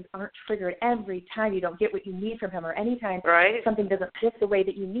emotions aren't triggered every time you don't get what you need from him or anytime something doesn't look the way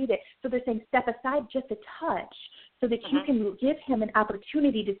that you need it. So they're saying step aside just a touch so that you can give him an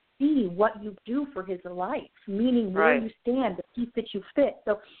opportunity to see what you do for his life, meaning where you stand, the piece that you fit.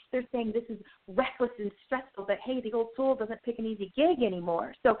 So they're saying this is reckless and stressful, but hey, the old soul doesn't pick an easy gig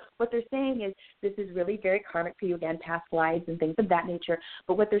anymore. So what they're saying is this is really very karmic for you, again, past lives and things of that nature.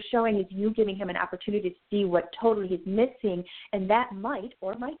 But what they're showing is you giving him an opportunity to see what totally he's missing, and that might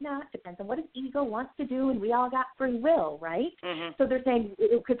or might not, depends on what his ego wants to do, and we all got free will, right? So they're saying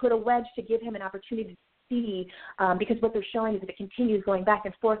it could put a wedge to give him an opportunity to see, because what they're showing is if it continues going back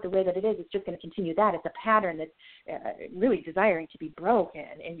and forth the way that it is, it's just going to continue that. It's a pattern that's really desiring to be broken,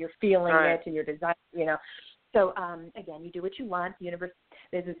 and you're feeling it, and you're desiring, So, again, you do what you want. The universe,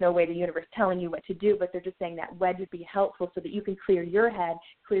 there's no way the universe telling you what to do, but they're just saying that wedge would be helpful so that you can clear your head,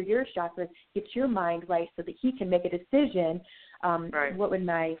 clear your chakras, get your mind right so that he can make a decision.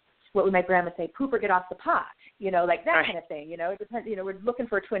 What would my grandma say? Poop or get off the pot, like that kind of thing. It depends. We're looking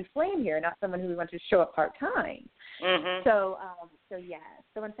for a twin flame here, not someone who wants to show up part time. So yes.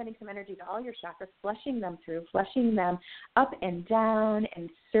 So I'm sending some energy to all your chakras, flushing them through, flushing them up and down and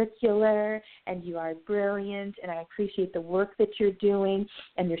circular. And you are brilliant, and I appreciate the work that you're doing.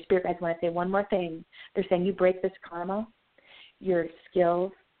 And your spirit guides want to say one more thing. They're saying you break this karma, your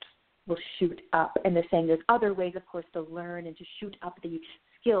skills will shoot up. And they're saying there's other ways, of course, to learn and to shoot up the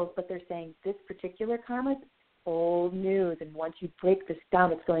skills, but they're saying this particular karma is old news, and once you break this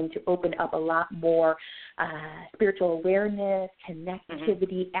down, it's going to open up a lot more spiritual awareness,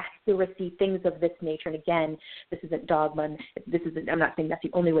 connectivity, accuracy, things of this nature. And again, this isn't dogma. I'm not saying that's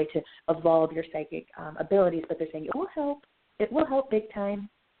the only way to evolve your psychic abilities, but they're saying it will help. It will help big time.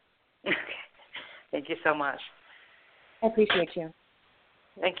 Thank you so much. I appreciate you.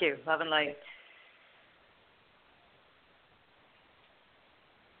 Thank you. Love and light.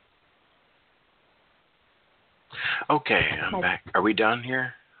 Okay, I'm back. Are we done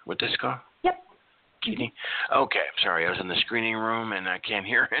here with this call? Yep. Okay, I'm sorry. I was in the screening room and I can't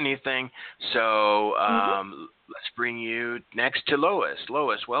hear anything. So let's bring you next to Lois.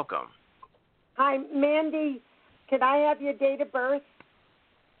 Lois, welcome. Hi, Mandy. Could I have your date of birth?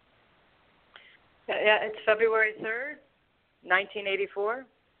 Yeah, it's February 3rd, 1984.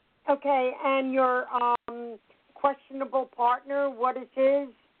 Okay, and your questionable partner, what is his?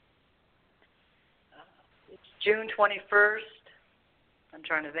 June 21st. I'm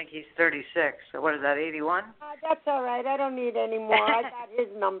trying to think. He's 36. So what is that, 81? That's all right. I don't need any more. I got his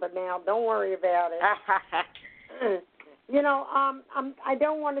number now. Don't worry about it. I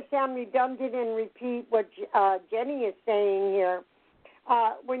don't want to sound redundant and repeat what Jenny is saying here.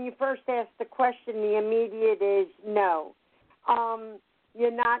 When you first ask the question, the immediate is no.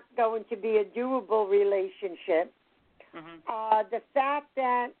 You're not going to be a doable relationship. The fact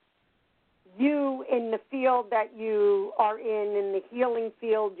that you, in the field that you are in the healing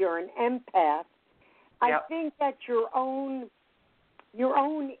field, you're an empath. I think that your own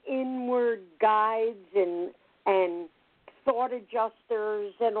inward guides and thought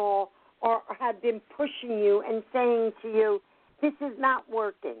adjusters and all have been pushing you and saying to you, this is not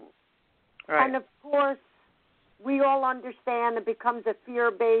working. Right. And of course, we all understand it becomes a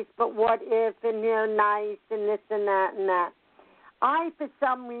fear base, but what if, and they're nice, and this and that and that. I, for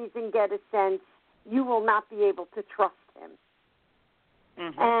some reason, get a sense you will not be able to trust him.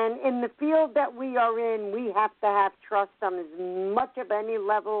 And in the field that we are in, we have to have trust on as much of any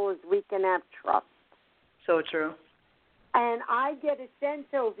level as we can have trust. So true. And I get a sense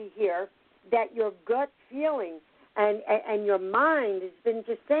over here that your gut feeling and your mind has been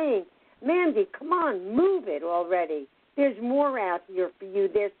just saying, Mandy, come on, move it already. There's more out here for you.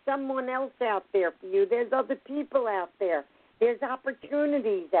 There's someone else out there for you. There's other people out there. There's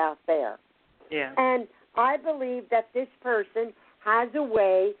opportunities out there. Yeah. And I believe that this person has a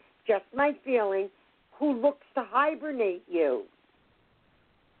way, just my feeling, who looks to hibernate you.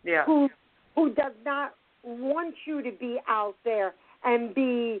 Yeah. Who does not want you to be out there and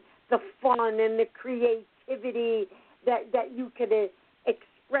be the fun and the creativity that you could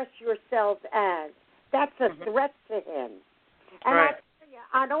express yourself as. That's a threat to him. And right.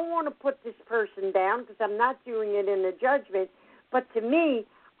 I don't want to put this person down because I'm not doing it in a judgment, but to me,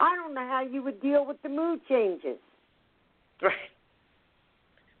 I don't know how you would deal with the mood changes. Right.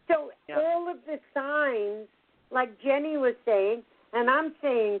 So all of the signs, like Jenny was saying, and I'm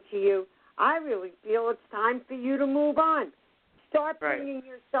saying to you, I really feel it's time for you to move on. Start bringing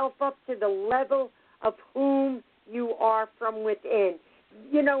yourself up to the level of whom you are from within.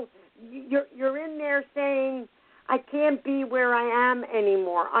 You know, you're in there saying, I can't be where I am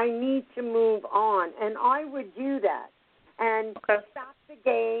anymore. I need to move on. And I would do that. And stop the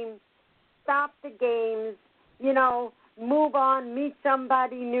game, stop the games, you know, move on, meet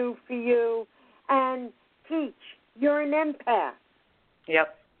somebody new for you, and teach. You're an empath.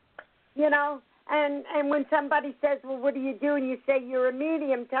 Yep. You know, and when somebody says, well, what do you do? And you say you're a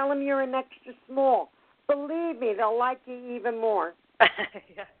medium, tell them you're an extra small. Believe me, they'll like you even more.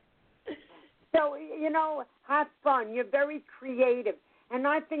 Yeah. So, you know, have fun. You're very creative. And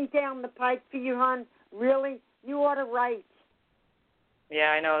I think down the pike for you, hon, really, you ought to write.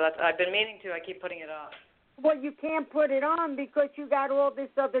 Yeah, I know. I've been meaning to. I keep putting it off. Well, you can't put it on because you got all this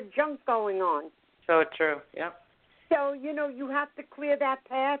other junk going on. So true, yep. So, you know, you have to clear that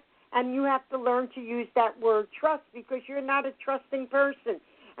path, and you have to learn to use that word trust because you're not a trusting person.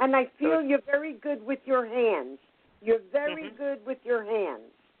 And I feel you're very good with your hands. You're very good with your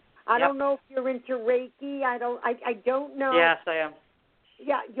hands. I don't know if you're into Reiki. I don't know. Yes, I am.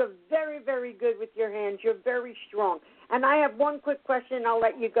 Yeah, you're very, very good with your hands. You're very strong. And I have one quick question, and I'll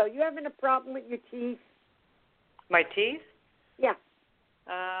let you go. You having a problem with your teeth? My teeth? Yeah.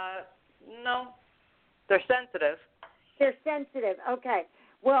 No. They're sensitive. They're sensitive. Okay.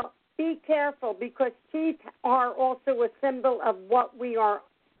 Well, be careful because teeth are also a symbol of what we are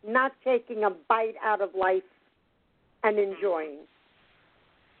not taking a bite out of life and enjoying.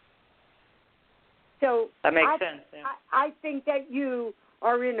 So that makes sense. Yeah. I think that you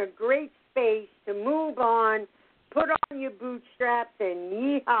are in a great space to move on, put on your bootstraps, and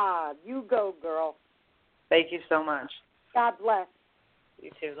yeehaw, you go, girl. Thank you so much. God bless.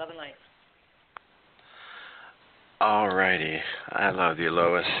 You too. Love and light. All righty. I love you,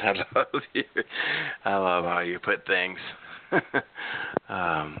 Lois. I love you. I love how you put things.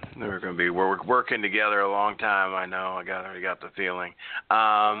 We're going to be working together a long time. I know. I already got the feeling.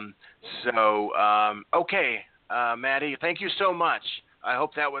 Okay, Maddie, thank you so much. I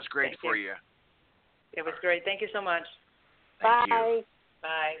hope that was great for you. It was great. Thank you so much. Thank Bye. you.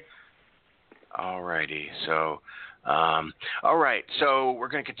 Bye. All righty. So, all right. So we're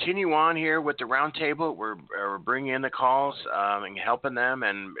going to continue on here with the roundtable. We're bringing in the calls and helping them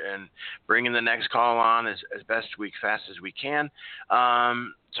and bringing the next call on as fast as we can.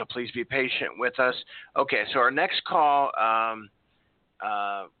 So please be patient with us. Okay. So our next call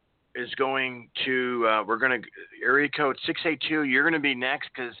is going to area code 682. You're going to be next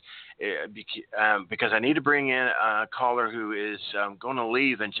because I need to bring in a caller who is going to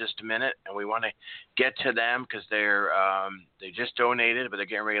leave in just a minute, and we want to get to them because they just donated, but they're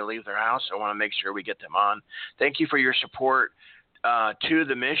getting ready to leave their house. So I want to make sure we get them on. Thank you for your support to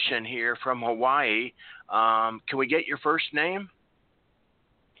the mission here from Hawaii. Can we get your first name?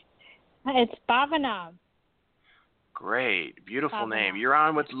 It's Bhavana. Great. Beautiful name. You're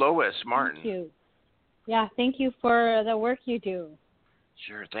on with Lois Martin. Thank you. Yeah, thank you for the work you do.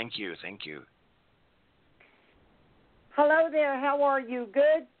 Sure. Thank you. Thank you. Hello there. How are you?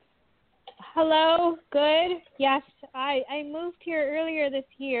 Good? Hello. Good. Yes, I moved here earlier this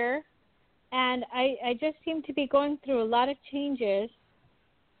year, and I just seem to be going through a lot of changes.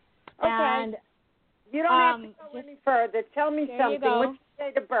 Okay. And you don't have to go any further. Tell me something. What's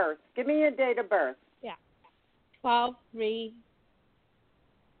your date of birth? Give me your date of birth.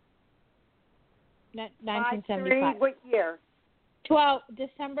 12/3/1975. What year?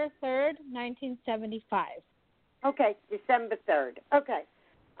 December 3rd, 1975. Okay, December 3rd. Okay.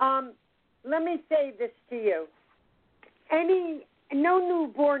 Let me say this to you. Any no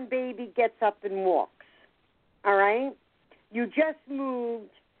newborn baby gets up and walks, all right? You just moved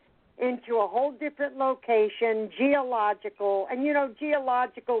into a whole different location, geological, and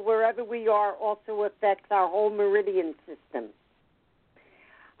geological wherever we are also affects our whole meridian system.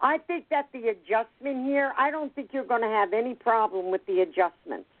 I think that the adjustment here, I don't think you're going to have any problem with the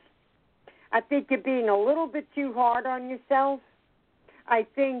adjustments. I think you're being a little bit too hard on yourself. I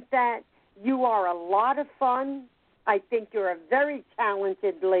think that you are a lot of fun. I think you're a very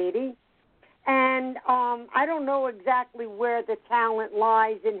talented lady. And I don't know exactly where the talent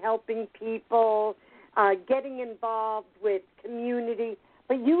lies in helping people, getting involved with community,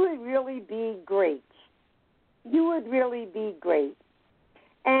 but you would really be great. You would really be great.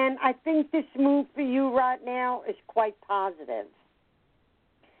 And I think this move for you right now is quite positive.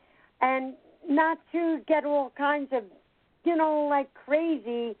 And not to get all kinds of, like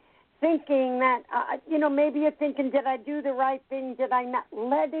crazy thinking that, maybe you're thinking, did I do the right thing? Did I not?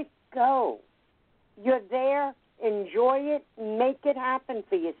 Let it go. You're there. Enjoy it. Make it happen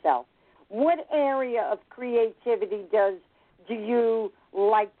for yourself. What area of creativity do you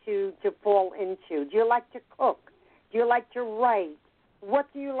like to fall into? Do you like to cook? Do you like to write?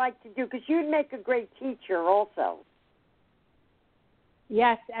 What do you like to do? Because you'd make a great teacher also.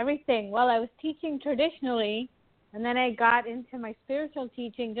 Yes, everything. Well, I was teaching traditionally, and then I got into my spiritual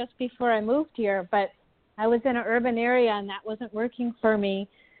teaching just before I moved here, but I was in an urban area, and that wasn't working for me.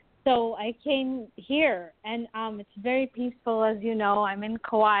 So I came here, and it's very peaceful, as you know. I'm in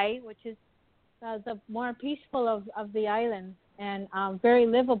Kauai, which is the more peaceful of the islands, and very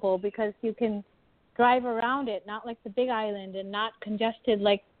livable because you can drive around it, not like the big island and not congested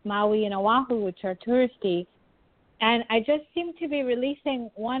like Maui and Oahu, which are touristy. And I just seem to be releasing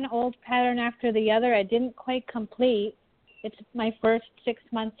one old pattern after the other. I didn't quite complete. It's my first 6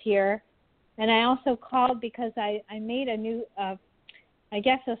 months here. And I also called because I made a new, a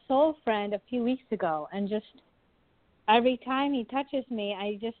soul friend a few weeks ago. And just every time he touches me,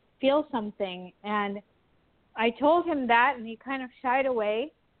 I just feel something. And I told him that, and he kind of shied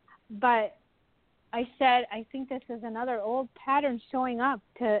away. But I said, I think this is another old pattern showing up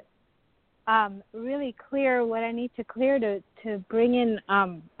to really clear what I need to clear to bring in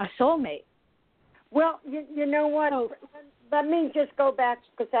a soulmate. Well, you know what? Let me just go back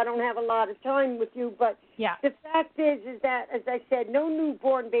because I don't have a lot of time with you. But yeah. The fact is that, as I said, no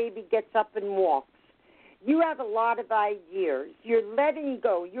newborn baby gets up and walks. You have a lot of ideas. You're letting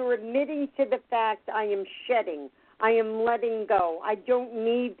go. You're admitting to the fact I am shedding. I am letting go. I don't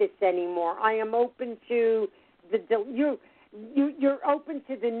need this anymore. I am open to you're open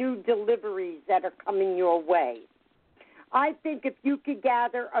to the new deliveries that are coming your way. I think if you could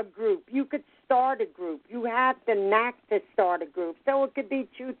gather a group, you could start a group. You have the knack to start a group. So it could be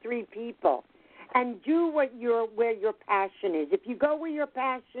 2-3 people. And do where your passion is. If you go where your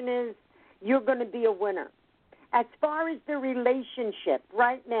passion is, you're going to be a winner. As far as the relationship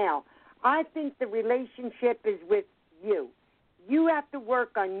right now, I think the relationship is with you. You have to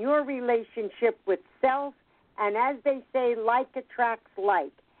work on your relationship with self, and as they say, like attracts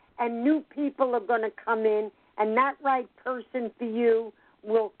like. And new people are going to come in, and that right person for you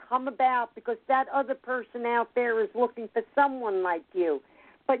will come about because that other person out there is looking for someone like you.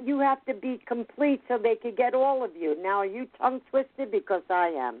 But you have to be complete so they could get all of you. Now, are you tongue-twisted? Because I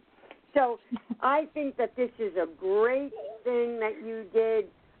am. So I think that this is a great thing that you did.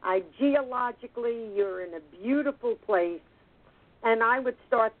 Geologically, you're in a beautiful place, and I would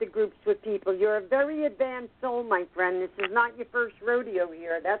start the groups with people. You're a very advanced soul, my friend. This is not your first rodeo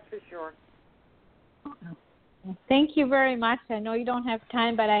here, that's for sure. Thank you very much. I know you don't have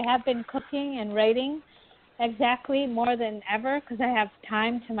time, but I have been cooking and writing exactly more than ever because I have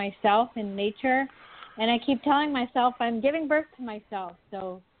time to myself in nature, and I keep telling myself I'm giving birth to myself,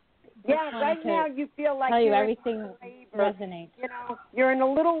 so... Yeah, right now you feel like you're everything resonates. You know, you're in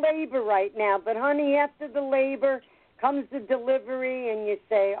a little labor right now, but honey, after the labor comes the delivery, and you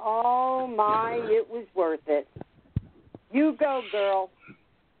say, "Oh my, it was worth it." You go, girl.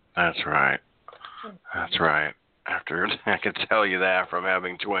 That's right. That's right. After I can tell you that from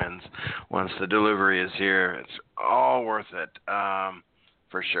having twins, once the delivery is here, it's all worth it,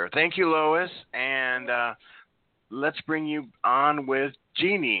 for sure. Thank you, Lois, and let's bring you on with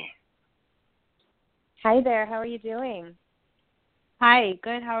Jeannie. Hi there. How are you doing? Hi.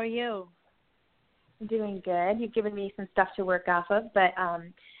 Good. How are you? I'm doing good. You've given me some stuff to work off of, but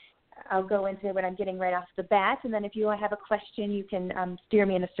I'll go into what I'm getting right off the bat, and then if you have a question, you can steer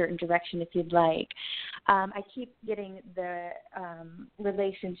me in a certain direction if you'd like. I keep getting the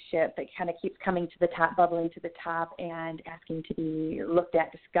relationship that kind of keeps coming to the top, bubbling to the top, and asking to be looked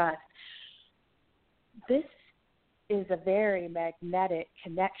at, discussed. This is a very magnetic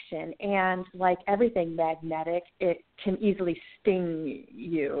connection, and like everything magnetic, it can easily sting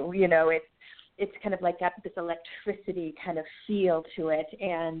you. You know, it's kind of like got this electricity kind of feel to it,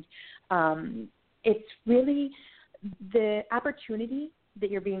 and it's really the opportunity that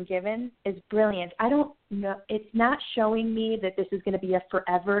you're being given is brilliant. I don't know, it's not showing me that this is going to be a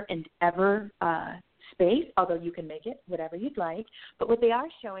forever and ever space, although you can make it whatever you'd like. But what they are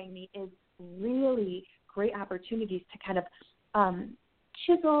showing me is really great opportunities to kind of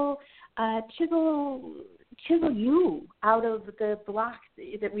chisel you out of the blocks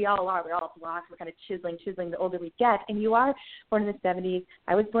that we all are. We're all blocks. We're kind of chiseling the older we get. And you are born in the 70s.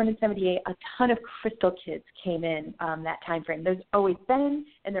 I was born in 78. A ton of crystal kids came in that time frame. There's always been,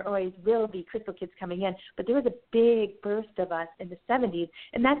 and there always will be crystal kids coming in. But there was a big burst of us in the 70s,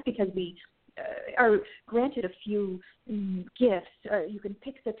 and that's because we are granted a few gifts. You can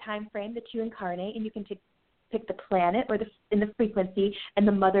pick the time frame that you incarnate, and you can pick the planet or in the frequency and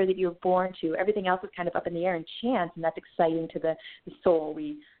the mother that you were born to. Everything else is kind of up in the air and chance, and that's exciting to the soul.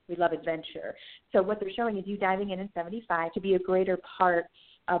 We love adventure. So what they're showing is you diving in 75 to be a greater part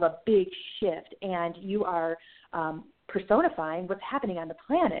of a big shift, and you are personifying what's happening on the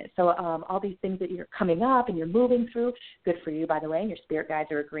planet. So all these things that you're coming up and you're moving through, good for you, by the way, and your spirit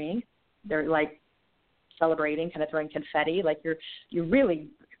guides are agreeing. They're like celebrating, kind of throwing confetti, like you're really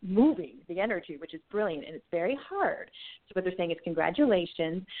moving the energy, which is brilliant, and it's very hard. So what they're saying is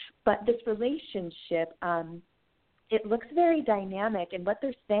congratulations, but this relationship, it looks very dynamic, and what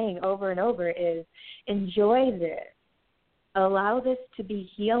they're saying over and over is enjoy this, allow this to be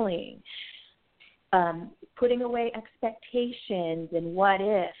healing, putting away expectations and what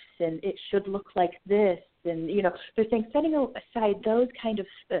ifs, and it should look like this. And, you know, they're saying setting aside those kind of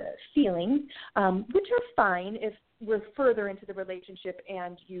feelings, which are fine if we're further into the relationship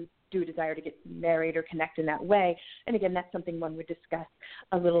and you do desire to get married or connect in that way. And, again, that's something one would discuss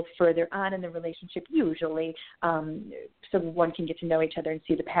a little further on in the relationship usually, so one can get to know each other and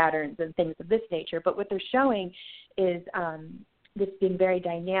see the patterns and things of this nature. But what they're showing is this being very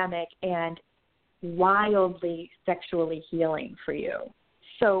dynamic and wildly sexually healing for you.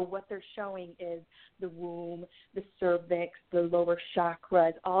 So what they're showing is the womb, the cervix, the lower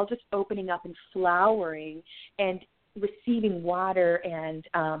chakras, all just opening up and flowering and receiving water and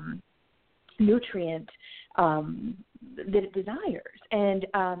nutrient that it desires. And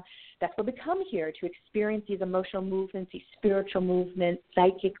that's what we come here, to experience these emotional movements, these spiritual movements,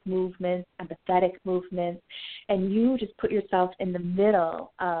 psychic movements, empathetic movements, and you just put yourself in the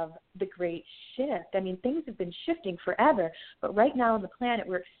middle of the great shift. I mean, things have been shifting forever, but right now on the planet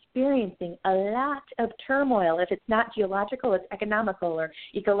we're experiencing a lot of turmoil. If it's not geological, it's economical or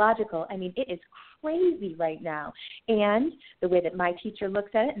ecological. I mean, it is crazy right now. And the way that my teacher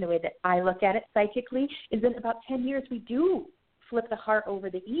looks at it and the way that I look at it psychically is that in about 10 years we do flip the heart over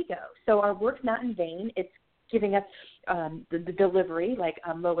the ego. So our work's not in vain. It's giving us the delivery, like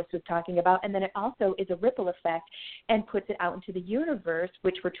Lois was talking about, and then it also is a ripple effect and puts it out into the universe,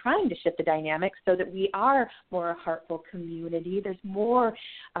 which we're trying to shift the dynamics so that we are more a heartful community. There's more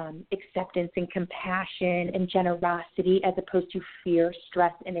acceptance and compassion and generosity as opposed to fear,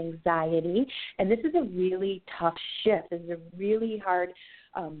 stress, and anxiety. And this is a really tough shift. This is a really hard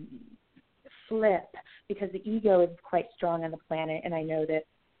flip because the ego is quite strong on the planet, and I know that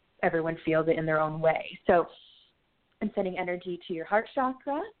everyone feels it in their own way. So I'm sending energy to your heart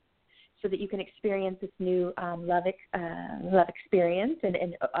chakra so that you can experience this new love experience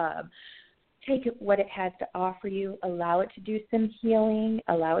and take what it has to offer you, allow it to do some healing,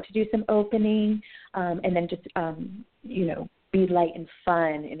 allow it to do some opening, and then just, be light and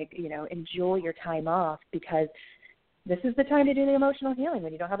fun and, enjoy your time off, because this is the time to do the emotional healing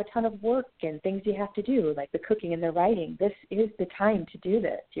when you don't have a ton of work and things you have to do, like the cooking and the writing. This is the time to do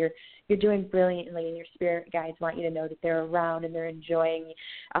this. You're doing brilliantly, and your spirit guides want you to know that they're around and they're enjoying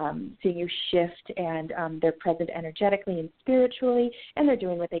seeing you shift, and they're present energetically and spiritually, and they're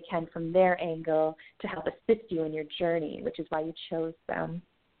doing what they can from their angle to help assist you in your journey, which is why you chose them.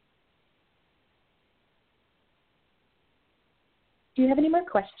 Do you have any more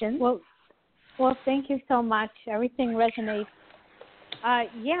questions? Well, thank you so much. Everything resonates.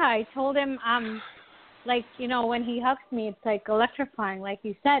 I told him, when he hugs me, it's like electrifying, like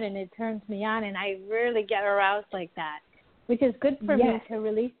you said, and it turns me on, and I really get aroused like that, which is good for me to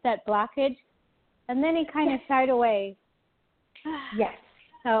release that blockage. And then he kind of shied away. Yes.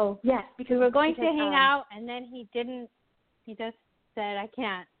 So, yes, because we're going to hang out, and then he didn't. He just said, I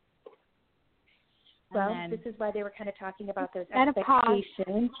can't. Well, this is why they were kind of talking about those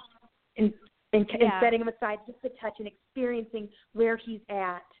expectations. And setting him aside just to touch and experiencing where he's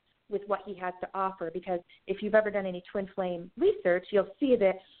at with what he has to offer, because if you've ever done any twin flame research, you'll see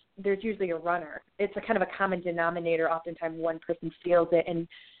that there's usually a runner. It's a kind of a common denominator. Oftentimes one person feels it, and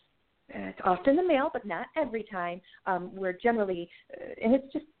it's often the male, but not every time. Where generally, and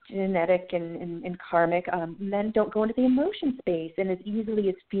it's just genetic and karmic, men don't go into the emotion space and as easily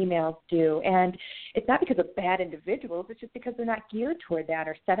as females do. And it's not because of bad individuals, it's just because they're not geared toward that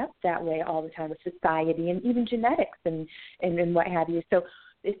or set up that way all the time with society and even genetics and what have you. So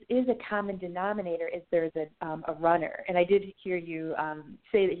this is a common denominator, is there's a runner. And I did hear you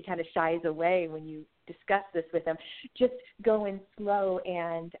say that he kind of shies away when you discuss this with him. Just go in slow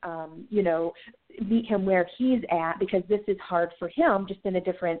and, meet him where he's at, because this is hard for him, just in a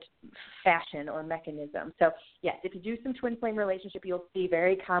different fashion or mechanism. So, yes, if you do some twin flame relationship, you'll see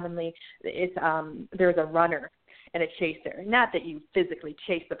very commonly it's there's a runner and a chaser. Not that you physically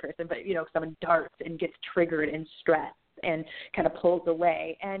chase the person, but, someone darts and gets triggered and stressed and kind of pulls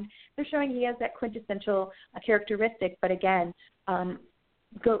away. And they're showing he has that quintessential characteristic, but again,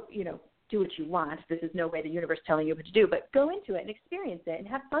 go, do what you want. This is no way the universe telling you what to do, but go into it and experience it and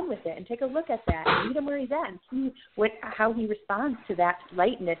have fun with it and take a look at that and meet him where he's at and see how he responds to that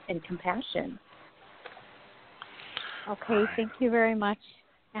lightness and compassion. Okay, thank you very much,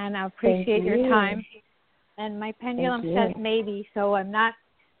 and I appreciate your time. And my pendulum says maybe, so I'm not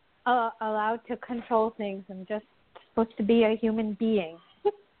allowed to control things. I'm just supposed to be a human being.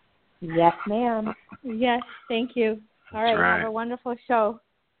 Yes, ma'am. Yes, thank you. All right, have a wonderful show.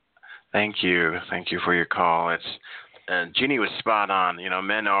 Thank you. Thank you for your call. Jeannie was spot on.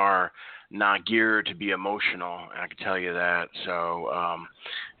 Men are not geared to be emotional, I can tell you that. So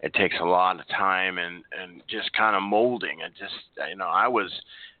it takes a lot of time and just kind of molding. It just, I was,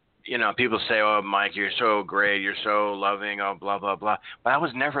 people say, oh, Mike, you're so great, you're so loving, oh, blah, blah, blah. But I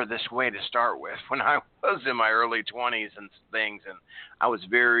was never this way to start with when I was in my early 20s and things. And I was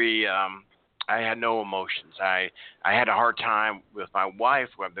very, I had no emotions. I had a hard time with my wife.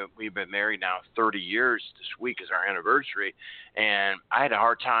 We've been married now 30 years. This week is our anniversary. And I had a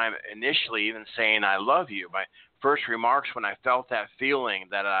hard time initially even saying I love you. My first remarks when I felt that feeling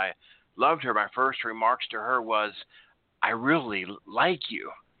that I loved her, my first remarks to her was, I really like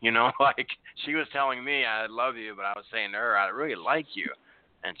you. Like she was telling me I love you, but I was saying to her, I really like you.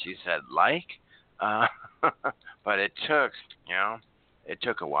 And she said, like? But it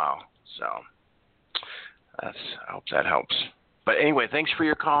took a while. So I hope that helps. But anyway, thanks for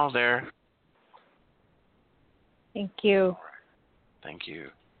your call there. Thank you. Thank you.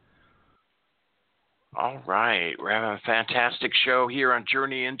 All right. We're having a fantastic show here on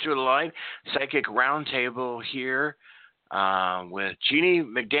Journey into the Light. Psychic Roundtable here with Jeannie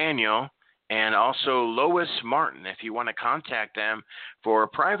McDaniel and also Lois Martin. If you want to contact them for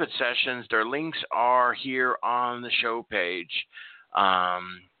private sessions, their links are here on the show page.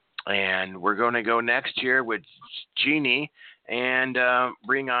 And we're going to go next here with Jeannie and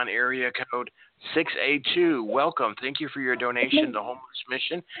bring on area code 682. Welcome. Thank you for your donation to Homeless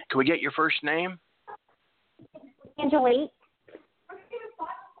Mission. Can we get your first name? Angelique.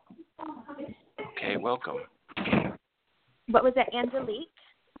 Okay, welcome. What was that, Angelique?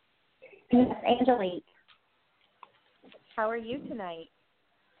 Yes, Angelique. How are you tonight?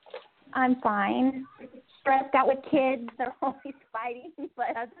 I'm fine. Stressed out with kids. They're always fighting.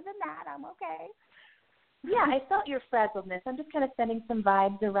 But other than that, I'm okay. Yeah, I felt your frazzledness. I'm just kind of sending some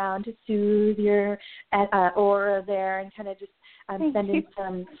vibes around to soothe your aura there and kind of just sending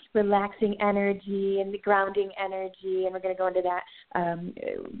some relaxing energy and the grounding energy. And we're going to go into that.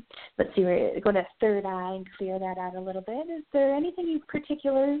 Let's see, we're going to third eye and clear that out a little bit. Is there anything in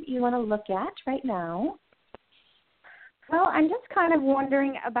particular you want to look at right now? Well, I'm just kind of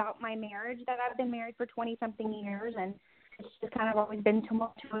wondering about my marriage. That I've been married for 20-something years, and it's just kind of always been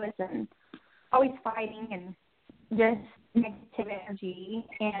tumultuous and always fighting and just negative energy.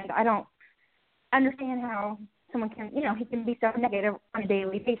 And I don't understand how someone can, he can be so negative on a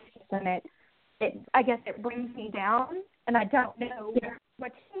daily basis, and I guess it brings me down, and I don't know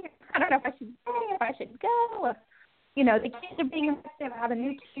what to do. I don't know if I should stay, if I should go. If, the kids are being affected. I have a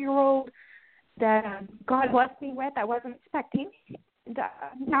new 2-year-old that God blessed me with. I wasn't expecting.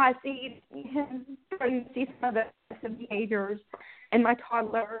 Now I see him starting to see some of the aggressive behaviors in my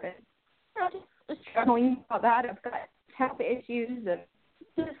toddler, and just struggling about that. I've got health issues and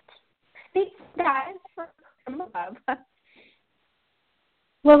just need guys for some love.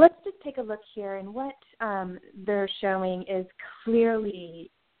 Well, let's just take a look here, and what they're showing is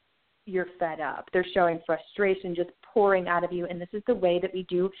clearly you're fed up. They're showing frustration just pouring out of you, and this is the way that we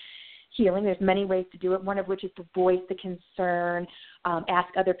do healing. There's many ways to do it, one of which is to voice the concern, ask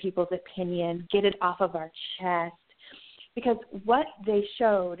other people's opinion, get it off of our chest. because what they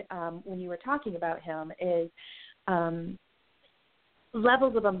showed when you were talking about him is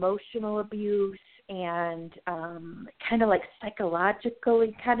levels of emotional abuse and kind of like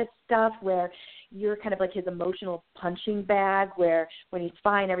psychologically kind of stuff where you're kind of like his emotional punching bag, where when he's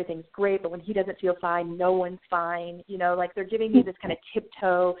fine, everything's great, but when he doesn't feel fine, no one's fine. You know, like they're giving you this kind of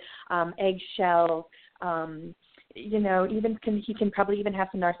tiptoe, eggshell, you know, he can probably even have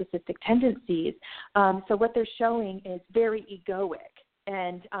some narcissistic tendencies. So what they're showing is very egoic.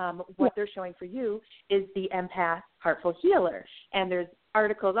 And what they're showing for you is the empath heartful healer. And there's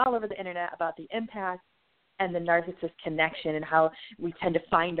articles all over the internet about the empath and the narcissist connection and how we tend to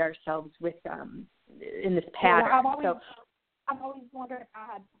find ourselves with in this pattern. Yeah, I've always wondered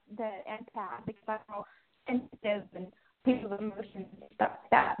about the empath because I'm so sensitive and people's emotions and stuff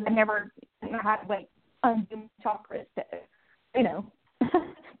like that. I never know how to like undo my chakras to, you know, to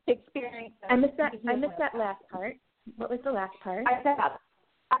experience. I missed that last part. What was the last part? I said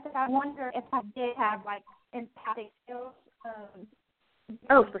I wonder if I did have like empathic skills.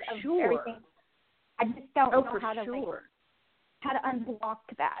 For sure. Everything. I just don't know how to unblock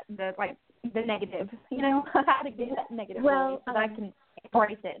that, the negative, you know, how to get that negative so I can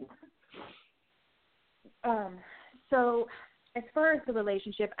embrace it. So as far as the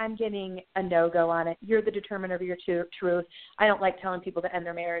relationship, I'm getting a no-go on it. You're the determiner of your truth. I don't like telling people to end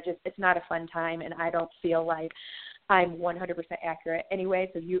their marriages. It's not a fun time, and I don't feel like I'm 100% accurate anyway.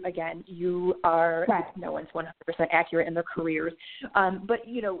 So you are, right. No one's 100% accurate in their careers. But,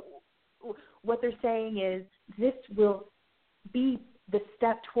 you know, what they're saying is this will be the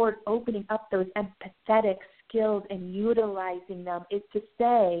step toward opening up those empathetic skills and utilizing them, is to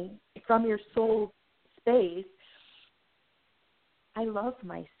say from your soul space, I love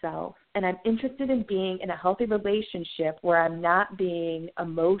myself and I'm interested in being in a healthy relationship where I'm not being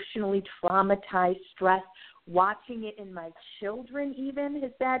emotionally traumatized, stressed, watching it in my children even,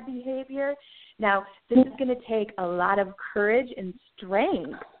 his bad behavior. Now, this is going to take a lot of courage and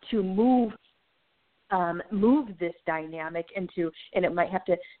strength to move this dynamic into, and it might have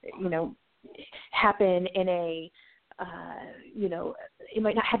to, you know, happen in a, you know, it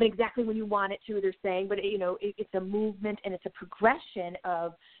might not happen exactly when you want it to, they're saying, but, you know, it's a movement and it's a progression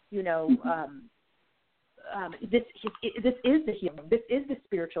of, you know, this is the healing. This is the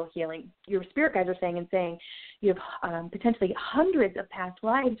spiritual healing. Your spirit guides are saying you have potentially hundreds of past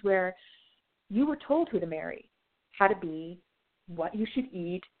lives where you were told who to marry, how to be, what you should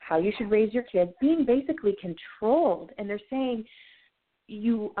eat, how you should raise your kids, being basically controlled. And they're saying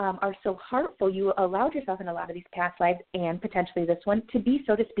you are so heartful, you allowed yourself in a lot of these past lives and potentially this one to be,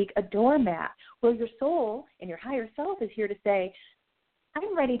 so to speak, a doormat. Well, your soul and your higher self is here to say,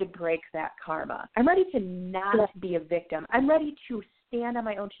 I'm ready to break that karma. I'm ready to not be a victim. I'm ready to stand on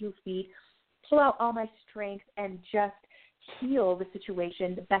my own 2 feet, pull out all my strength, and just heal the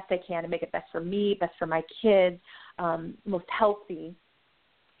situation the best I can and make it best for me, best for my kids, most healthy.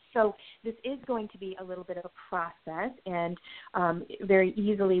 So this is going to be a little bit of a process, and very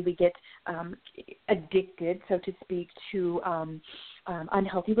easily we get addicted, so to speak, to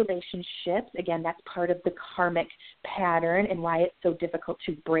unhealthy relationships. Again, that's part of the karmic pattern and why it's so difficult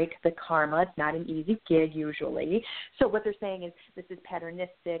to break the karma. It's not an easy gig usually. So what they're saying is this is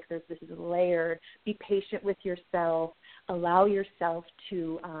patternistic, this is layered. Be patient with yourself. Allow yourself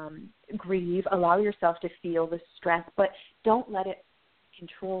to grieve. Allow yourself to feel the stress, but don't let it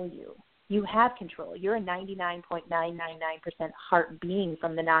control you. You have control. You're a 99.999% heart being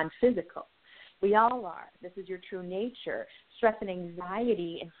from the non-physical. We all are. This is your true nature. Stress and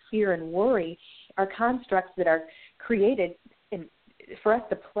anxiety and fear and worry are constructs that are created for us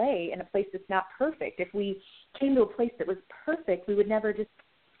to play in a place that's not perfect. If we came to a place that was perfect, we would never just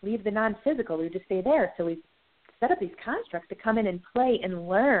leave the non-physical. We would just stay there. So we set up these constructs to come in and play and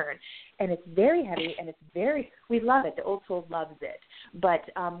learn. And it's very heavy, and we love it. The old soul loves it. But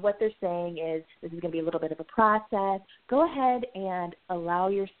what they're saying is this is going to be a little bit of a process. Go ahead and allow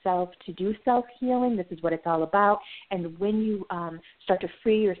yourself to do self-healing. This is what it's all about. And when you start to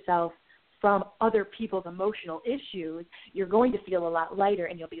free yourself from other people's emotional issues, you're going to feel a lot lighter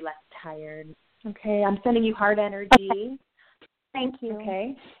and you'll be less tired. Okay? I'm sending you heart energy. Thank you.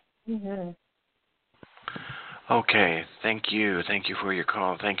 Okay? Mm-hmm. Okay, thank you. Thank you for your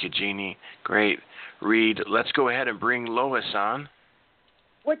call. Thank you, Jeannie. Great read. Let's go ahead and bring Lois on.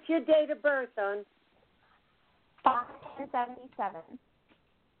 What's your date of birth, hon? 5/10/77.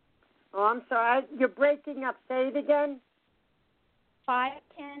 Oh, I'm sorry. You're breaking up. Say it again.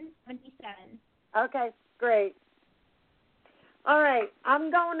 5/10/77. Okay, great. All right, I'm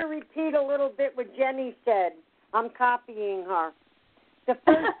going to repeat a little bit what Jenny said. I'm copying her. The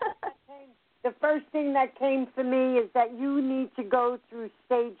first the first thing that came for me is that you need to go through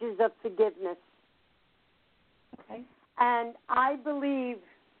stages of forgiveness. Okay. And I believe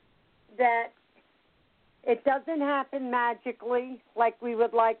that it doesn't happen magically like we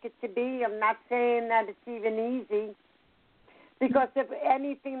would like it to be. I'm not saying that it's even easy, because if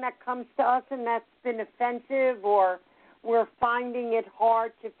anything that comes to us and that's been offensive, or we're finding it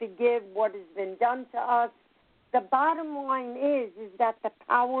hard to forgive what has been done to us, the bottom line is that the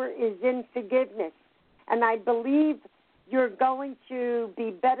power is in forgiveness. And I believe you're going to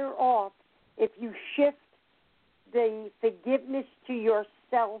be better off if you shift the forgiveness to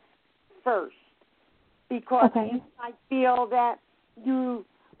yourself first. Because I feel that you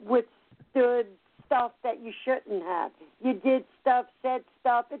withstood stuff that you shouldn't have. You did stuff, said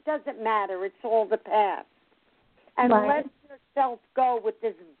stuff. It doesn't matter. It's all the past. And let yourself go with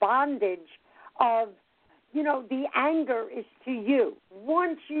this bondage of, the anger is to you.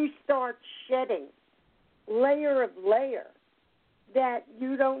 Once you start shedding layer of layer that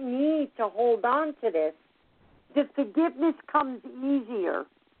you don't need to hold on to this, the forgiveness comes easier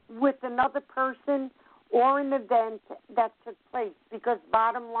with another person or an event that took place, because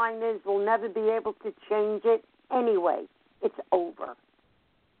bottom line is we'll never be able to change it anyway. It's over.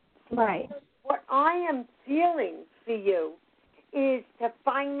 Right. What I am feeling for you is to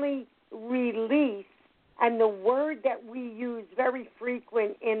finally release, and the word that we use very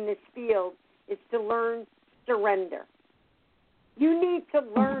frequent in this field is to learn surrender. You need to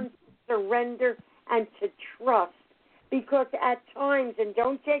learn to surrender and to trust, because at times, and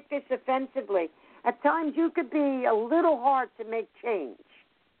don't take this offensively, at times you could be a little hard to make change.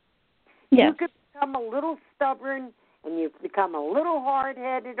 Yes. You could become a little stubborn, and you become a little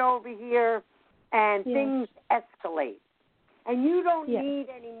hard-headed over here, and things escalate. And you don't need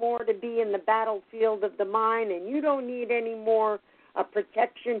any more to be in the battlefield of the mind, and you don't need any more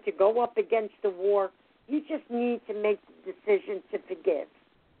protection to go up against the war. You just need to make the decision to forgive.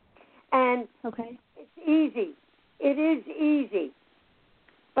 And it's easy. It is easy,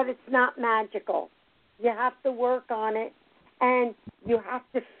 but it's not magical. You have to work on it, and you have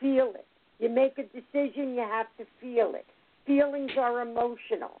to feel it. You make a decision, you have to feel it. Feelings are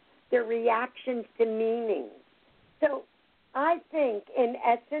emotional. They're reactions to meaning. So I think, in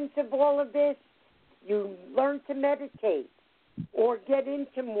essence of all of this, you learn to meditate or get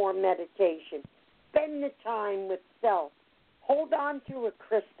into more meditation. Spend the time with self. Hold on to a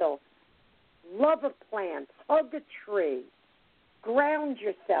crystal. Love a plant. Hug a tree. Ground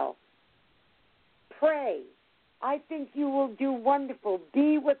yourself. Pray. I think you will do wonderful.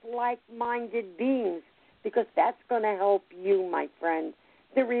 Be with like-minded beings, because that's going to help you, my friend.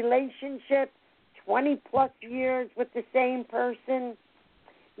 The relationship, 20-plus years with the same person,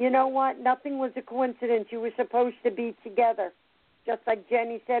 you know what? Nothing was a coincidence. You were supposed to be together, just like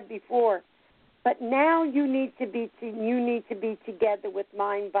Jenny said before. But now you need to be together with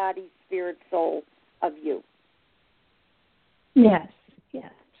mind, body, spirit, soul of you. Yes,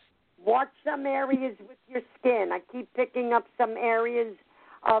 yes. Watch some areas with your skin. I keep picking up some areas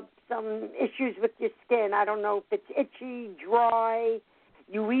of some issues with your skin. I don't know if it's itchy, dry,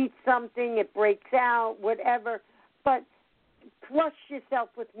 you eat something, it breaks out, whatever. But flush yourself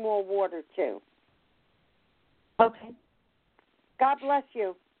with more water, too. Okay. God bless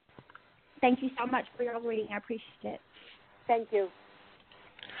you. Thank you so much for your reading. I appreciate it. Thank you.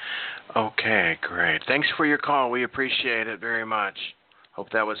 Okay, great. Thanks for your call. We appreciate it very much. Hope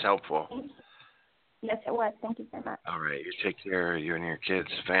that was helpful. Yes, it was. Thank you so much. All right. You take care of you and your kids,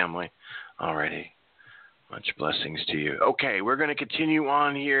 family. All righty. Much blessings to you. Okay, we're going to continue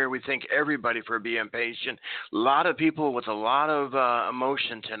on here. We thank everybody for being patient. A lot of people with a lot of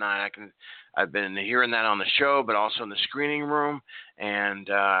emotion tonight. I've been hearing that on the show, but also in the screening room, and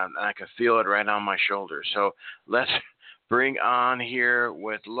I can feel it right on my shoulder. So let's bring on here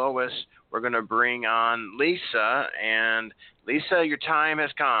with Lois. We're going to bring on Lisa. And Lisa, your time has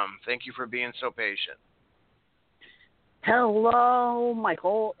come. Thank you for being so patient. Hello,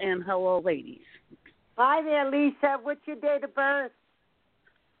 Michael, and hello, ladies. Hi there, Lisa. What's your date of birth?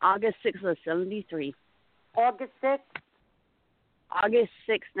 August 6th of 73. August 6th? August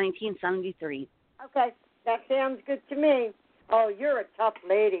 6th, 1973. Okay, that sounds good to me. Oh, you're a tough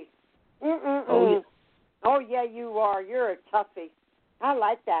lady. Oh, yeah. Oh, yeah, you are. You're a toughie. I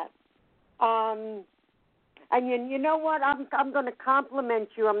like that. And you know what? I'm going to compliment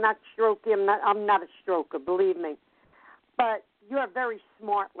you. I'm not strokey. I'm not a stroker, believe me. But you're a very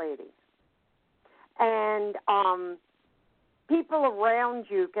smart lady. And people around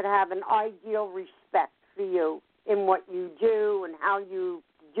you could have an ideal respect for you in what you do and how you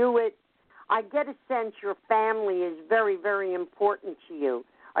do it. I get a sense your family is very, very important to you.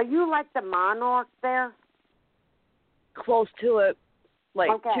 Are you like the monarch there? Close to it, like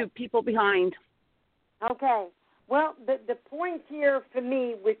Okay. 2 people behind. Okay. Well, the point here for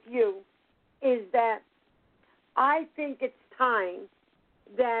me with you is that I think it's time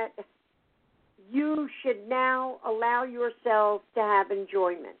that you should now allow yourself to have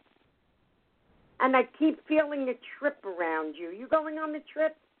enjoyment. And I keep feeling a trip around you. You going on a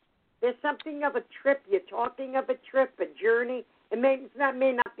trip? There's something of a trip. You're talking of a trip, a journey. It may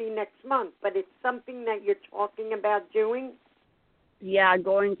not be next month, but it's something that you're talking about doing. Yeah,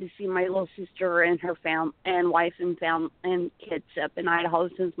 going to see my little sister and her and wife and and kids up in Idaho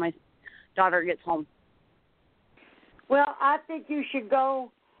since my daughter gets home. Well, I think you should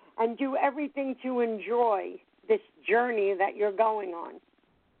go and do everything to enjoy this journey that you're going on.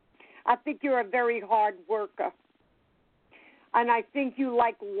 I think you're a very hard worker. And I think you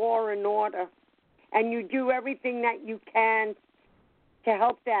like law and order. And you do everything that you can to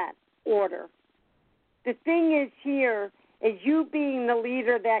help that order. The thing is here is you being the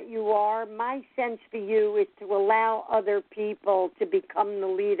leader that you are, my sense for you is to allow other people to become the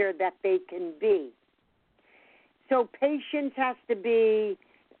leader that they can be. So patience has to be,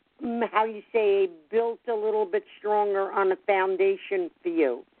 how you say, built a little bit stronger on a foundation for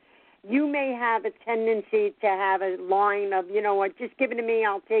you. You may have a tendency to have a line of, you know what, just give it to me,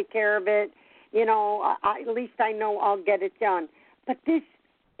 I'll take care of it. You know, at least I know I'll get it done. But this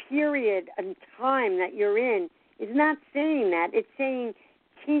period and time that you're in is not saying that. It's saying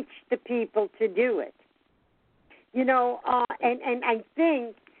teach the people to do it. You know, and I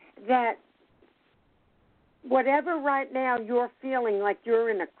think that whatever right now you're feeling like you're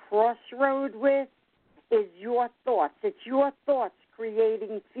in a crossroad with is your thoughts. It's your thoughts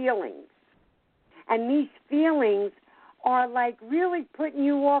creating feelings. And these feelings are like really putting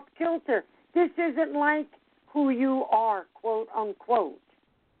you off kilter. This isn't like who you are, quote unquote.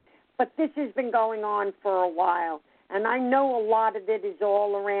 But this has been going on for a while. And I know a lot of it is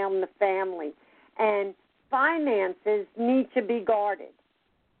all around the family. And finances need to be guarded.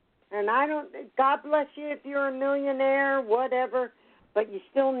 And God bless you if you're a millionaire, whatever, but you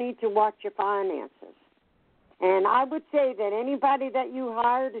still need to watch your finances. And I would say that anybody that you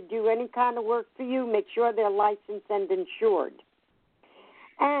hire to do any kind of work for you, make sure they're licensed and insured.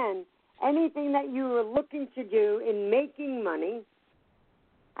 And anything that you are looking to do in making money,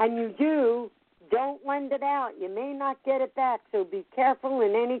 and you do, don't lend it out. You may not get it back, so be careful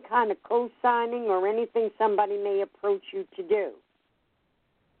in any kind of co-signing or anything somebody may approach you to do.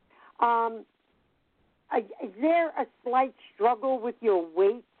 Is there a slight struggle with your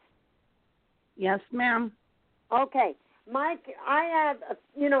weight? Yes, ma'am. Okay. Mike, I have,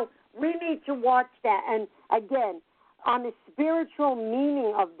 we need to watch that. And again, on the spiritual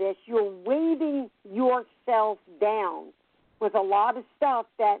meaning of this, you're weighting yourself down with a lot of stuff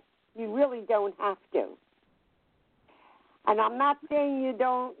that you really don't have to. And I'm not saying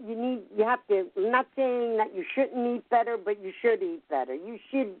I'm not saying that you shouldn't eat better, but you should eat better. You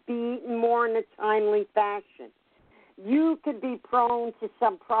should be eating more in a timely fashion. You could be prone to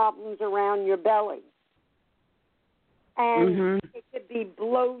some problems around your belly. And it could be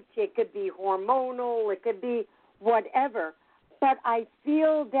bloat, it could be hormonal, it could be whatever. But I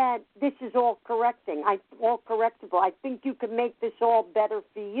feel that this is all correctable. I think you can make this all better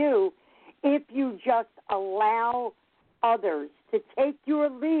for you if you just allow others to take your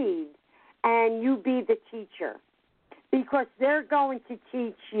lead and you be the teacher, because they're going to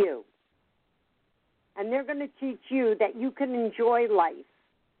teach you. And they're going to teach you that you can enjoy life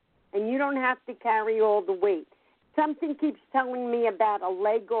and you don't have to carry all the weight. Something keeps telling me about a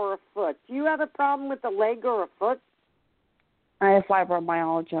leg or a foot. Do you have a problem with a leg or a foot? I have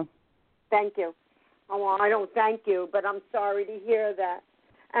fibromyalgia. Thank you. Oh, well, I don't thank you, but I'm sorry to hear that.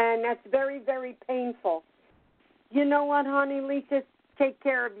 And that's very, very painful. You know what, honey, Lisa? Take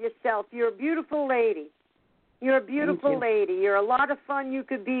care of yourself. You're a beautiful lady. You're a beautiful lady. You're a lot of fun you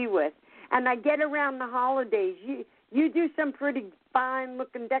could be with. And I get around the holidays. You do some pretty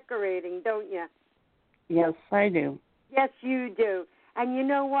fine-looking decorating, don't you? Yes, I do. Yes, you do. And you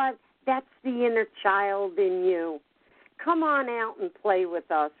know what? That's the inner child in you. Come on out and play with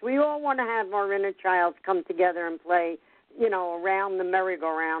us. We all want to have our inner child come together and play, around the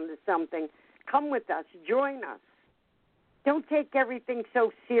merry-go-round or something. Come with us. Join us. Don't take everything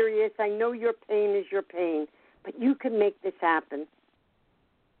so serious. I know your pain is your pain, but you can make this happen.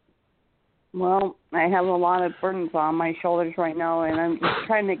 Well, I have a lot of burdens on my shoulders right now, and I'm just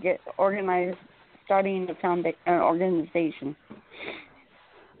trying to get organized, starting an organization.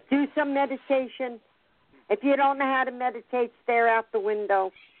 Do some meditation. If you don't know how to meditate, stare out the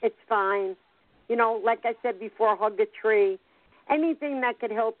window. It's fine. Like I said before, hug a tree. anything that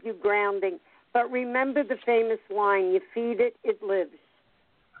could help you grounding. But remember the famous line, you feed it, it lives.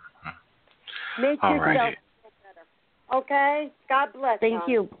 Make yourself feel better. Okay? God bless. Thank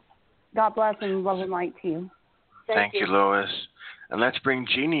you. God bless and love and light to you. Thank you, Lois. And let's bring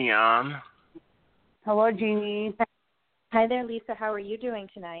Jeannie on. Hello, Jeannie. Hi there, Lisa. How are you doing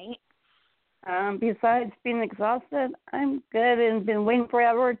tonight? Besides being exhausted, I'm good and been waiting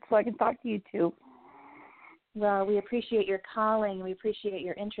forever so I can talk to you too. Well, we appreciate your calling. We appreciate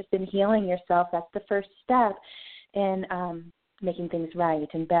your interest in healing yourself. That's the first step in making things right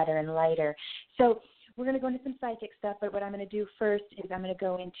and better and lighter. So we're going to go into some psychic stuff, but what I'm going to do first is I'm going to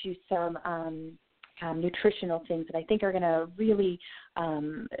go into some nutritional things that I think are going to really,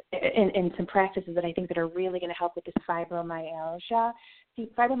 and some practices that I think that are really going to help with this fibromyalgia. See,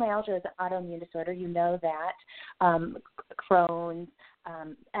 fibromyalgia is an autoimmune disorder. You know that. Crohn's,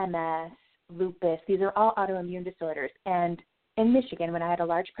 MS, lupus, these are all autoimmune disorders. And in Michigan, when I had a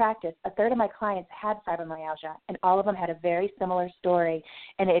large practice, a third of my clients had fibromyalgia, and all of them had a very similar story.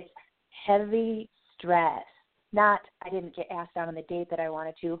 And it's heavy stress. Not, I didn't get asked out on the date that I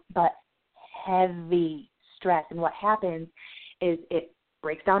wanted to, but heavy stress. And what happens is it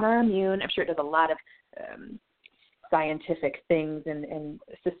breaks down our immune. I'm sure it does a lot of scientific things and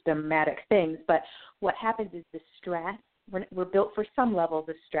systematic things. But what happens is the stress, we're built for some levels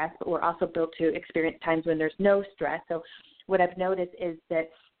of stress, but we're also built to experience times when there's no stress. So what I've noticed is that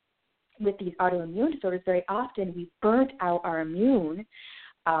with these autoimmune disorders, very often we burnt out our immune,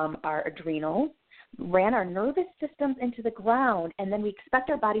 our adrenals, ran our nervous systems into the ground, and then we expect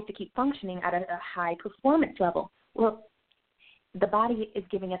our bodies to keep functioning at a high performance level. Well, the body is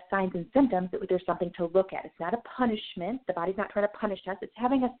giving us signs and symptoms that there's something to look at. It's not a punishment. The body's not trying to punish us. It's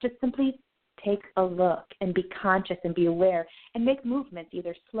having us just simply take a look and be conscious and be aware and make movements,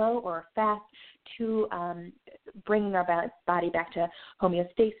 either slow or fast, to bringing our body back to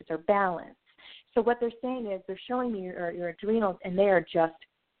homeostasis or balance. So what they're saying is they're showing me your adrenals, and they are just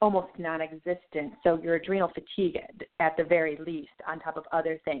almost non-existent. So your adrenal fatigue at the very least, on top of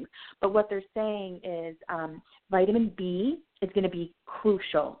other things. But what they're saying is vitamin B is going to be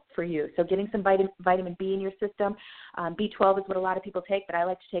crucial for you. So getting some vitamin B in your system. B12 is what a lot of people take, but I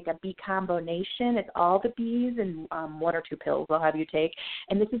like to take a B combination. It's all the Bs and 1 or 2 pills I'll have you take.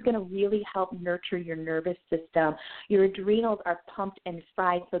 And this is going to really help nurture your nervous system. Your adrenals are pumped and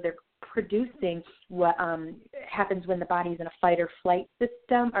fried, so they're producing what happens when the body's in a fight or flight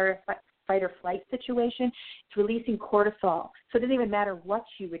system or a fight or flight situation. It's releasing cortisol. So it doesn't even matter what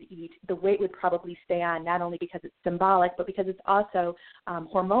you would eat, the weight would probably stay on, not only because it's symbolic, but because it's also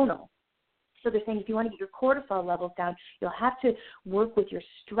hormonal. So they're saying if you want to get your cortisol levels down, you'll have to work with your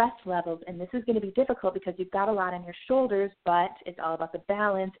stress levels, and this is going to be difficult because you've got a lot on your shoulders, but it's all about the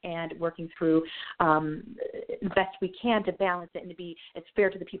balance and working through the best we can to balance it and to be as fair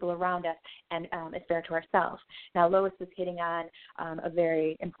to the people around us and as fair to ourselves. Now, Lois was hitting on a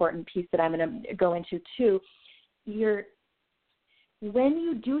very important piece that I'm going to go into too. When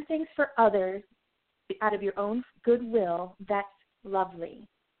you do things for others out of your own goodwill, that's lovely.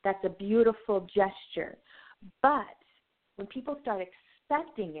 That's a beautiful gesture. But when people start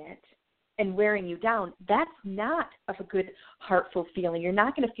expecting it and wearing you down, that's not a good, heartful feeling. You're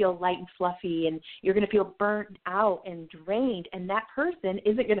not going to feel light and fluffy, and you're going to feel burnt out and drained. And that person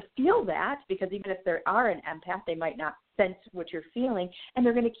isn't going to feel that, because even if they are an empath, they might not sense what you're feeling, and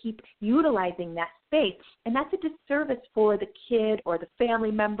they're going to keep utilizing that space. And that's a disservice for the kid or the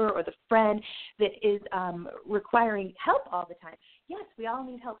family member or the friend that is requiring help all the time. Yes, we all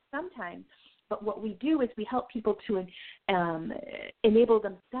need help sometimes, but what we do is we help people to enable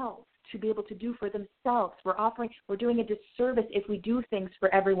themselves to be able to do for themselves. We're doing a disservice if we do things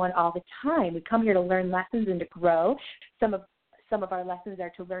for everyone all the time. We come here to learn lessons and to grow. Some of our lessons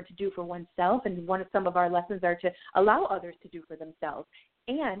are to learn to do for oneself, and some of our lessons are to allow others to do for themselves.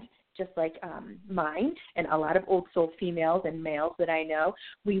 And just like mine and a lot of old soul females and males that I know,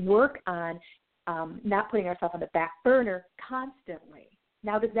 we work on not putting ourselves on the back burner constantly.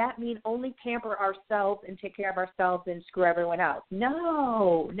 Now, does that mean only pamper ourselves and take care of ourselves and screw everyone else?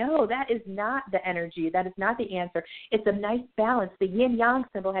 No, that is not the energy. That is not the answer. It's a nice balance. The yin-yang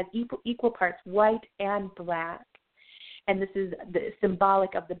symbol has equal parts white and black. And this is the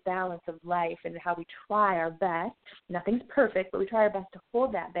symbolic of the balance of life and how we try our best. Nothing's perfect, but we try our best to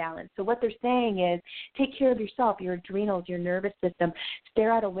hold that balance. So what they're saying is take care of yourself, your adrenals, your nervous system.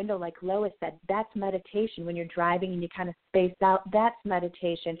 Stare out a window like Lois said. That's meditation. When you're driving and you kind of space out, that's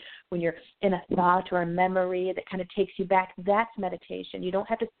meditation. When you're in a thought or a memory that kind of takes you back, that's meditation. You don't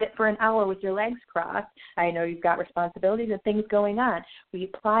have to sit for an hour with your legs crossed. I know you've got responsibilities and things going on. We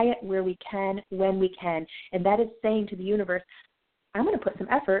apply it where we can, when we can. And that is saying to the universe, I'm going to put some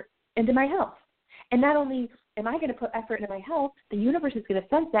effort into my health. And not only am I going to put effort into my health, the universe is going to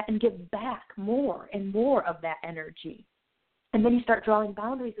sense that and give back more and more of that energy. And then you start drawing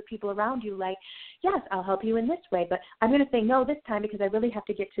boundaries with people around you like, yes, I'll help you in this way, but I'm going to say no this time because I really have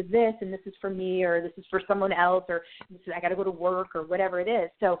to get to this, and this is for me, or this is for someone else, or I got to go to work, or whatever it is.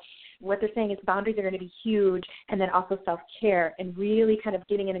 So what they're saying is boundaries are going to be huge, and then also self-care, and really kind of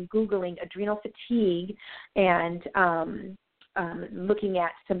getting in and Googling adrenal fatigue and looking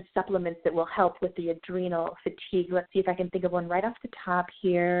at some supplements that will help with the adrenal fatigue. Let's see if I can think of one right off the top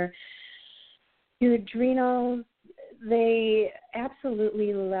here. Your adrenals, they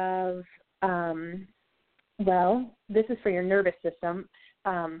absolutely love, well, this is for your nervous system.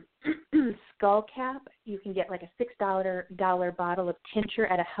 Skull Cap, you can get like a $6 bottle of tincture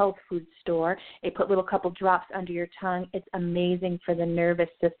at a health food store. They put little couple drops under your tongue. It's amazing for the nervous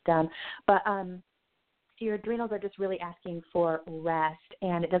system. But your adrenals are just really asking for rest,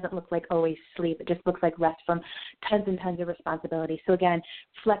 and it doesn't look like always sleep. It just looks like rest from tons and tons of responsibility. So, again,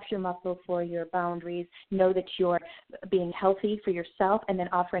 flex your muscles for your boundaries. Know that you're being healthy for yourself and then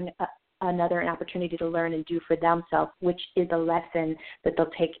offering an opportunity to learn and do for themselves, which is a lesson that they'll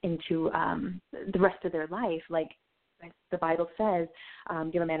take into the rest of their life. Like the Bible says,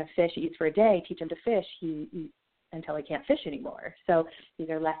 give a man a fish he eats for a day, teach him to fish, he eats until I can't fish anymore. So these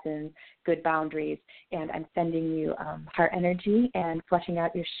are lessons, good boundaries, and I'm sending you heart energy and flushing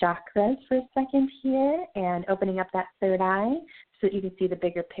out your chakras for a second here and opening up that third eye so that you can see the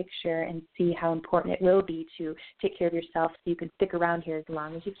bigger picture and see how important it will be to take care of yourself so you can stick around here as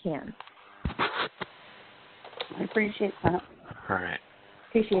long as you can. I appreciate that. All right.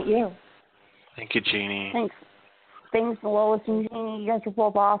 Appreciate you. Thank you, Jeannie. Thanks, Lois and Jeannie. You guys are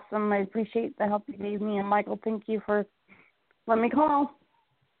both awesome. I appreciate the help you gave me. And Michael, thank you for letting me call.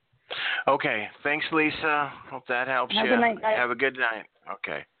 Okay. Thanks, Lisa. Hope that helps Have you. a good night, guys. Have a good night.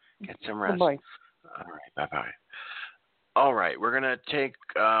 Okay. Get some rest. Good boy. All right. Bye-bye. All right. We're going to take,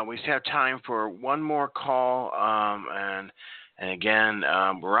 we still have time for one more call. And again,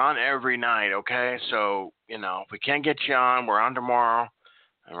 we're on every night, okay? So, if we can't get you on, we're on tomorrow.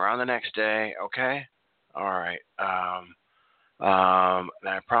 And we're on the next day, okay? All right. And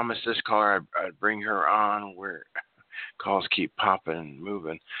I promised this caller I'd bring her on. Where calls keep popping and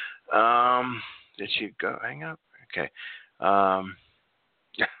moving. Did she go hang up? Okay.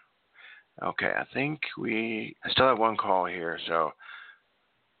 Yeah. Okay. I think I still have one call here. So,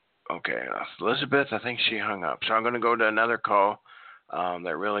 okay. Elizabeth, I think she hung up. So I'm going to go to another call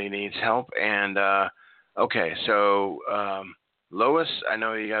that really needs help. And, okay. So, Lois, I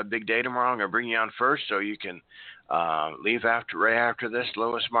know you got a big day tomorrow. I'm going to bring you on first so you can leave right after this.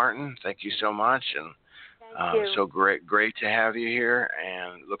 Lois Martin, thank you so much. And Thank you. So great to have you here,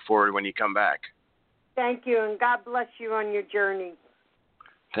 and look forward to when you come back. Thank you, and God bless you on your journey.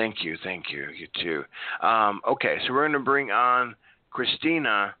 Thank you. You too. Okay, so we're going to bring on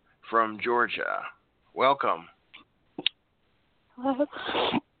Christina from Georgia. Welcome. Hello.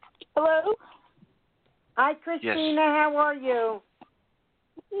 Hello. Hi, Christina. Yes. How are you?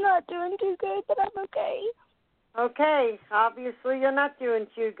 Not doing too good, but I'm okay. Okay. Obviously, you're not doing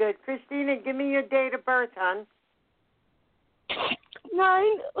too good. Christina, give me your date of birth, hon.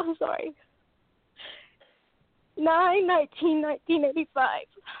 9/19/1985.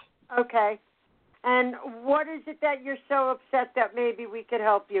 Okay. And what is it that you're so upset that maybe we could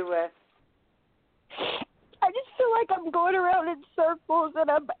help you with? I just feel like I'm going around in circles and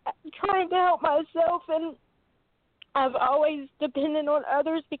I'm trying to help myself, and I've always depended on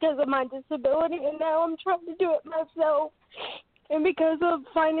others because of my disability, and now I'm trying to do it myself. And because of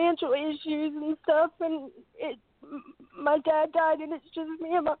financial issues and stuff, and my dad died and it's just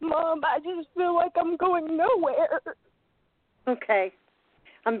me and my mom, I just feel like I'm going nowhere. Okay.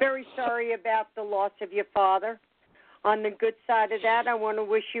 I'm very sorry about the loss of your father. On the good side of that, I want to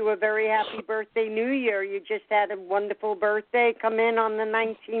wish you a very happy birthday, New Year. You just had a wonderful birthday. Come in on the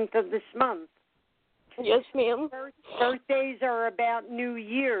 19th of this month. Yes, ma'am. Birthdays are about New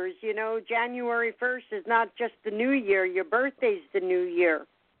Year's. January 1st is not just the New Year. Your birthday's the New Year.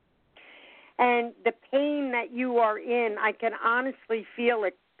 And the pain that you are in, I can honestly feel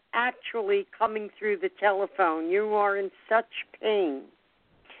it actually coming through the telephone. You are in such pain.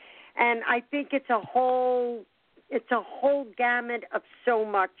 And I think it's a whole gamut of so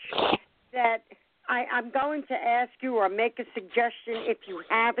much that I'm going to ask you or make a suggestion if you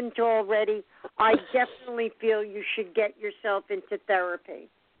haven't already. I definitely feel you should get yourself into therapy.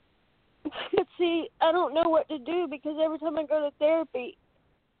 But see, I don't know what to do because every time I go to therapy,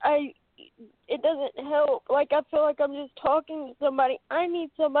 it doesn't help. Like, I feel like I'm just talking to somebody. I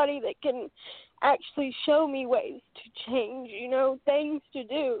need somebody that can actually show me ways to change, things to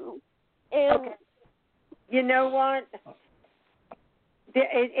do. And okay. You know what?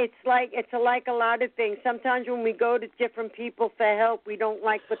 It's like a lot of things. Sometimes when we go to different people for help, we don't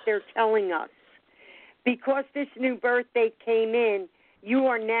like what they're telling us. Because this new birthday came in, you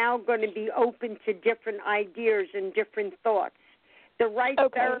are now going to be open to different ideas and different thoughts. The right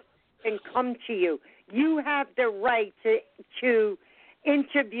therapist can come to you. You have the right to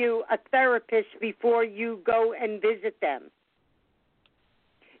interview a therapist before you go and visit them.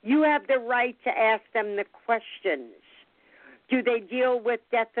 You have the right to ask them the questions. Do they deal with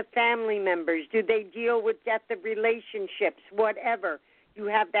death of family members? Do they deal with death of relationships? Whatever. You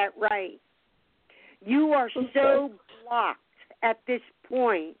have that right. You are so blocked at this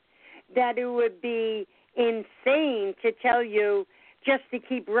point that it would be insane to tell you just to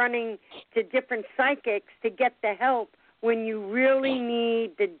keep running to different psychics to get the help when you really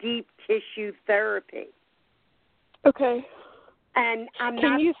need the deep tissue therapy. Okay. And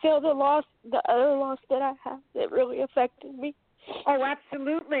Can you feel the other loss that I have that really affected me? Oh,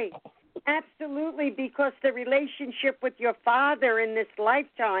 absolutely. Absolutely, because the relationship with your father in this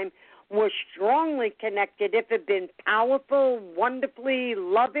lifetime was strongly connected. If it had been powerful, wonderfully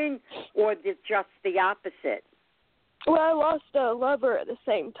loving, or just the opposite? Well, I lost a lover at the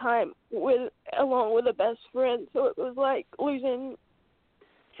same time, along with a best friend, so it was like losing.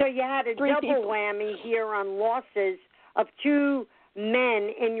 So you had a double people. Whammy here on losses of two men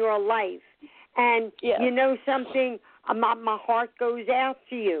in your life. And you know something, my heart goes out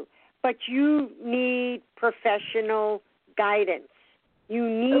to you, but you need professional guidance. You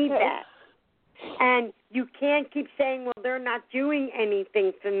need that. And you can't keep saying, well, they're not doing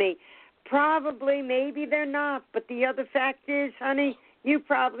anything for me. Probably, maybe they're not, but the other fact is, honey, you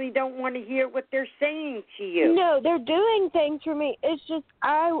probably don't want to hear what they're saying to you. No, they're doing things for me. It's just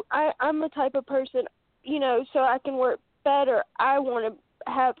I'm the type of person, so I can work better. I want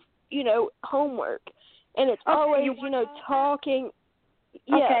to have, homework. And it's always, talking.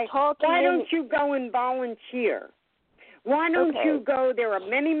 Yeah, talking. Why don't you go and volunteer? Why don't you go? There are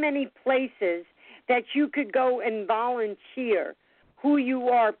many, many places that you could go and volunteer who you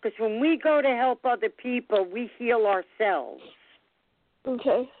are, because when we go to help other people, we heal ourselves.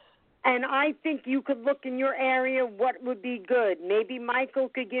 Okay. And I think you could look in your area what would be good. Maybe Michael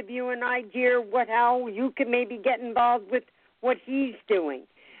could give you an idea how you could maybe get involved with what he's doing.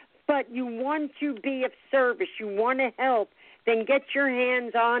 But you want to be of service. You want to help. Then get your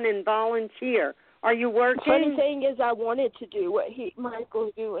hands on and volunteer. Are you working? The funny thing is I wanted to do what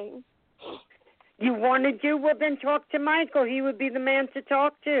Michael's doing. You want to do? Well, then talk to Michael. He would be the man to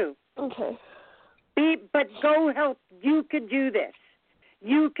talk to. Okay. But go help. You could do this.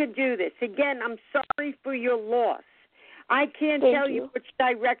 You could do this. Again, I'm sorry for your loss. I can't tell you which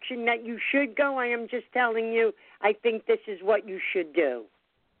direction that you should go. I am just telling you I think this is what you should do.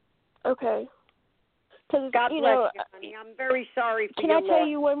 Okay. God bless you, honey. I'm very sorry for your loss. Can I tell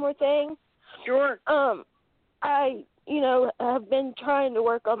you one more thing? Sure. I have been trying to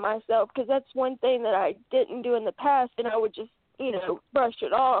work on myself, because that's one thing that I didn't do in the past, and I would just, brush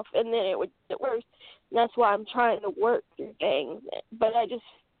it off, and then it would get worse. And that's why I'm trying to work through things. But I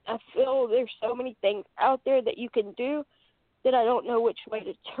feel there's so many things out there that you can do that I don't know which way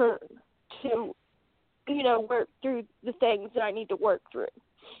to turn to, work through the things that I need to work through.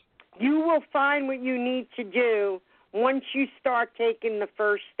 You will find what you need to do once you start taking the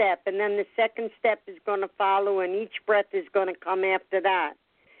first step, and then the second step is going to follow, and each breath is going to come after that.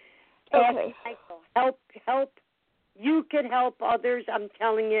 Okay. Michael, help. You can help others. I'm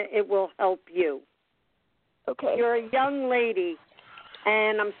telling you, it will help you. Okay. You're a young lady,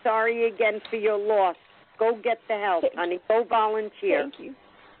 and I'm sorry again for your loss. Go get the help, honey. Go volunteer. Thank you.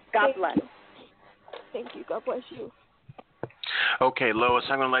 God bless. Thank you. God bless you. Okay, Lois,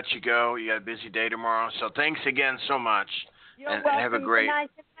 I'm going to let you go. You got a busy day tomorrow, so thanks again so much. You're and welcome. have a great. Good night,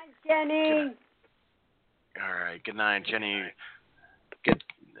 Jenny. All right, good night, Jenny.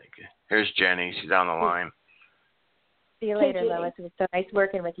 Here's Jenny. She's on the line. See you later, Lois. It was so nice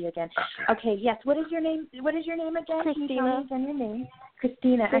working with you again. Okay, yes. What is your name? What is your name again? Christina. Can you tell me again your name?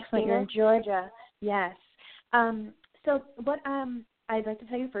 Christina. Excellent. You're in Georgia. Yes. So what I'd like to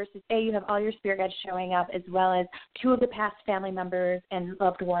tell you first is, you have all your spirit guides showing up, as well as two of the past family members and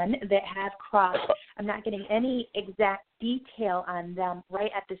loved one that have crossed. I'm not getting any exact detail on them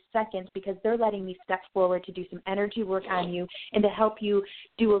right at this second, because they're letting me step forward to do some energy work on you and to help you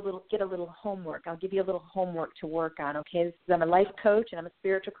get a little homework. I'll give you a little homework to work on, okay? I'm a life coach, and I'm a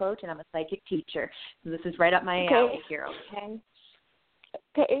spiritual coach, and I'm a psychic teacher. So this is right up my alley here, okay?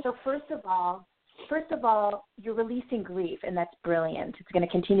 Okay. So first of all, you're releasing grief, and that's brilliant. It's going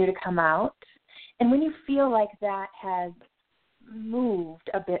to continue to come out. And when you feel like that has moved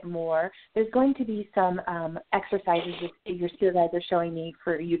a bit more, there's going to be some exercises that your spirit guides are showing me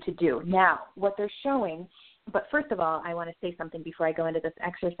for you to do. Now, what they're showing, but first of all, I want to say something before I go into this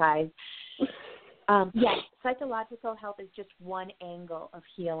exercise. Yes, psychological health is just one angle of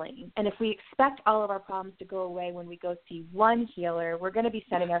healing. And if we expect all of our problems to go away when we go see one healer, we're going to be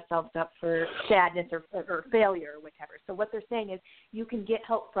setting ourselves up for sadness or failure or whatever. So what they're saying is you can get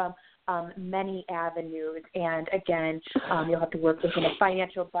help from many avenues. And, again, you'll have to work within a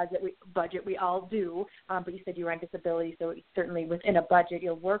financial budget. We all do. But you said you were on disability, so certainly within a budget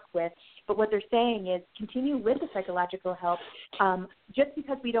you'll work with. But what they're saying is continue with the psychological help. Just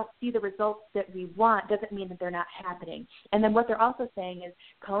because we don't see the results that we want doesn't mean that they're not happening. And then what they're also saying is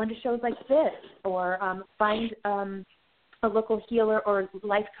call into shows like this or find a local healer or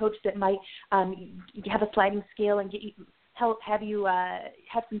life coach that might have a sliding scale and get you have you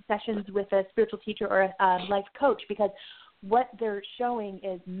have some sessions with a spiritual teacher or a life coach, because what they're showing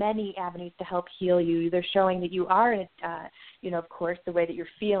is many avenues to help heal you. They're showing that you are, of course, the way that you're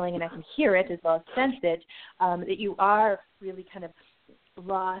feeling, and I can hear it as well as sense it, that you are really kind of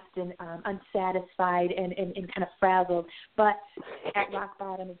lost and unsatisfied and kind of frazzled. But at rock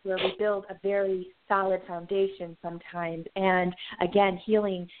bottom is where we build a very solid foundation sometimes. And again,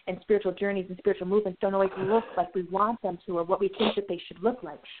 healing and spiritual journeys and spiritual movements don't always look like we want them to or what we think that they should look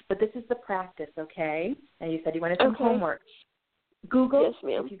like. But this is the practice, okay? And you said you wanted some homework. Google, yes,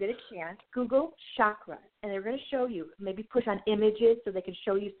 ma'am. If you get a chance, Google chakras, and they're going to show you, maybe push on images so they can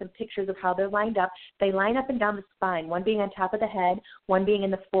show you some pictures of how they're lined up. They line up and down the spine, one being on top of the head, one being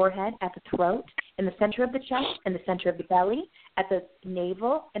in the forehead, at the throat, in the center of the chest, in the center of the belly, at the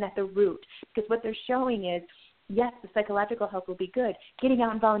navel, and at the root. Because what they're showing is, yes, the psychological help will be good. Getting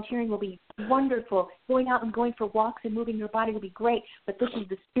out and volunteering will be wonderful. Going out and going for walks and moving your body will be great. But this is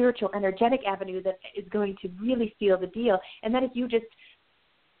the spiritual, energetic avenue that is going to really seal the deal. And that is you just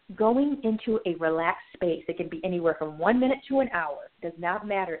going into a relaxed space. It can be anywhere from 1 minute to an hour. It does not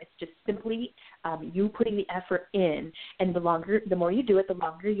matter. It's just simply you putting the effort in. And the more you do it, the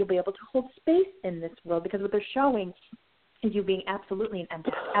longer you'll be able to hold space in this world, because what they're showing is you being absolutely an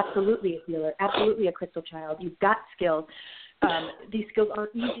empath, absolutely a healer, absolutely a crystal child. You've got skills. These skills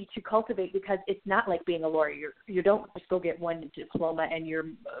aren't easy to cultivate because it's not like being a lawyer. You don't just go get one diploma and you're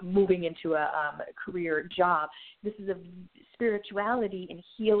moving into a career job. This is a spirituality and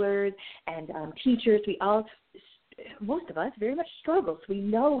healers and teachers. Most of us very much struggle, so we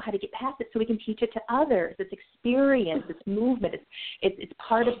know how to get past it so we can teach it to others. It's experience, it's movement, it's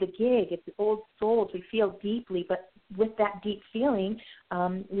part of the gig, it's the old souls. We feel deeply, but with that deep feeling,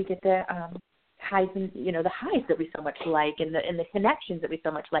 we get the highs and the highs that we so much like, and the connections that we so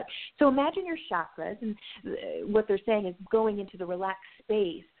much like. So imagine your chakras, and what they're saying is going into the relaxed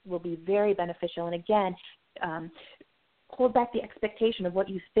space will be very beneficial. And again, hold back the expectation of what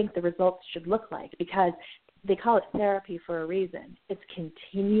you think the results should look like, because they call it therapy for a reason. It's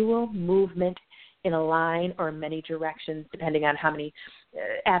continual movement in a line or many directions, depending on how many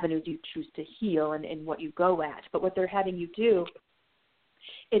avenues you choose to heal and what you go at. But what they're having you do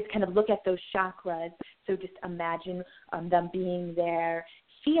is kind of look at those chakras. So just imagine them being there,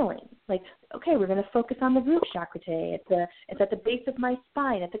 feeling like, okay, we're going to focus on the root chakra today. It's at the base of my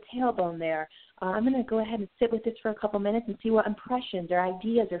spine, at the tailbone there. I'm going to go ahead and sit with this for a couple minutes and see what impressions or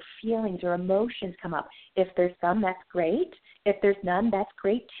ideas or feelings or emotions come up. If there's some, that's great. If there's none, that's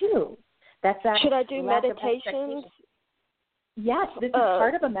great too. Should I do meditations? Yes, this is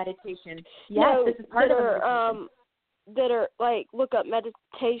part of a meditation. Yes, this is part of a meditation. That are like, look up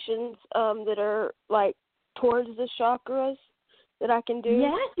meditations that are like towards the chakras that I can do?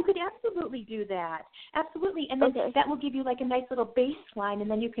 Yes, you could absolutely do that. Absolutely. And then that will give you like a nice little baseline, and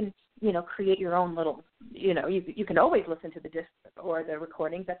then you can, create your own little, you can always listen to the disc or the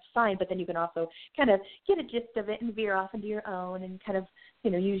recordings. That's fine. But then you can also kind of get a gist of it and veer off into your own and kind of,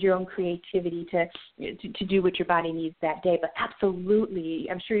 use your own creativity to do what your body needs that day. But absolutely,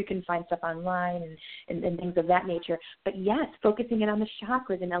 I'm sure you can find stuff online and things of that nature. But yes, focusing in on the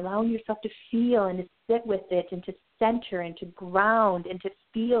chakras and allowing yourself to feel and to sit with it and to center and to ground and to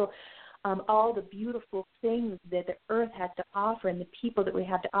feel all the beautiful things that the earth has to offer and the people that we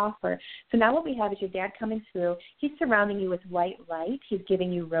have to offer. So now what we have is your dad coming through. He's surrounding you with white light. He's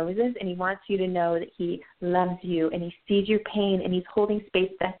giving you roses, and he wants you to know that he loves you, and he sees your pain, and he's holding space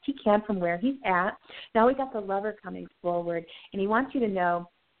best he can from where he's at. Now we got the lover coming forward, and he wants you to know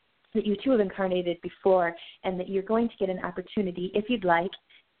that you two have incarnated before and that you're going to get an opportunity, if you'd like,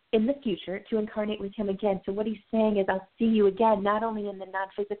 in the future to incarnate with him again. So what he's saying is, I'll see you again, not only in the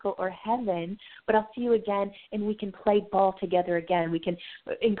non-physical or heaven, but I'll see you again, and we can play ball together again. We can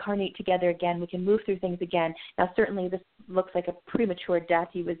incarnate together again. We can move through things again. Now, certainly this looks like a premature death.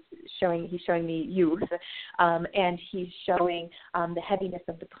 He's showing me youth, and he's showing the heaviness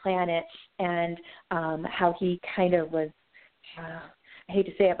of the planet and how he kind of was, I hate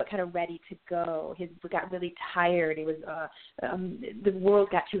to say it, but kind of ready to go. He got really tired. He was the world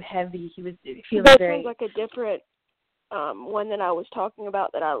got too heavy. He was feeling that very. Sounds like a different one that I was talking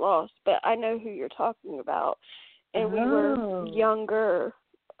about that I lost, but I know who you're talking about. And we were younger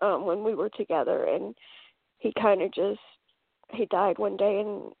when we were together, and he kind of he died one day,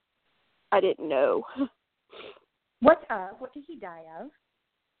 and I didn't know. What did he die of?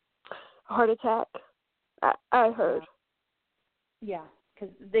 Heart attack. I heard. Yeah,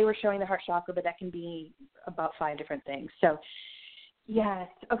 because they were showing the heart chakra, but that can be about 5 different things. So, yes.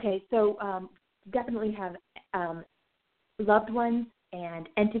 Okay, so definitely have loved ones and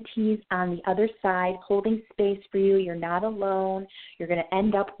entities on the other side holding space for you. You're not alone. You're going to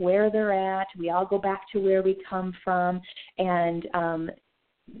end up where they're at. We all go back to where we come from. And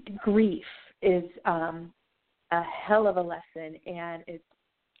grief is a hell of a lesson, and it's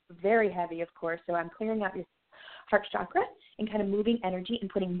very heavy, of course. So I'm clearing out your heart chakra and kind of moving energy and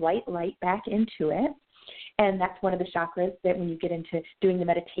putting white light back into it. And that's one of the chakras that when you get into doing the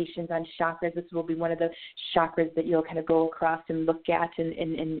meditations on chakras, this will be one of the chakras that you'll kind of go across and look at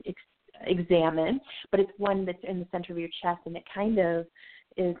and examine. But it's one that's in the center of your chest, and it kind of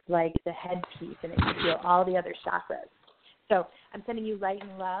is like the headpiece, and it can feel all the other chakras. So I'm sending you light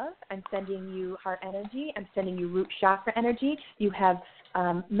and love. I'm sending you heart energy. I'm sending you root chakra energy. You have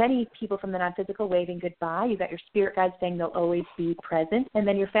many people from the non-physical waving goodbye. You've got your spirit guides saying they'll always be present. And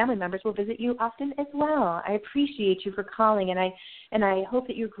then your family members will visit you often as well. I appreciate you for calling, and I hope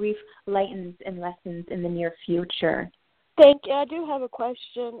that your grief lightens and lessens in the near future. Thank you. I do have a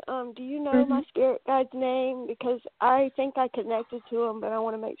question. Do you know my spirit guide's name? Because I think I connected to him, but I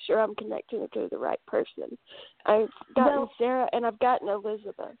want to make sure I'm connecting to the right person. I've gotten Sarah, and I've gotten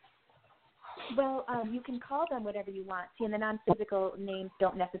Elizabeth. Well, you can call them whatever you want. See, and the non-physical names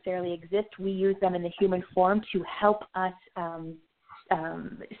don't necessarily exist. We use them in the human form to help us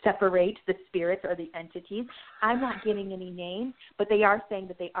separate the spirits or the entities. I'm not giving any names, but they are saying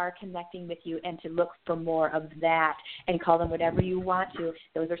that they are connecting with you and to look for more of that and call them whatever you want to.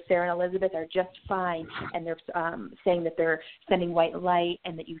 Those are Sarah and Elizabeth are just fine, and they're saying that they're sending white light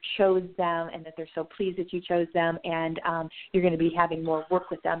and that you chose them and that they're so pleased that you chose them, and you're going to be having more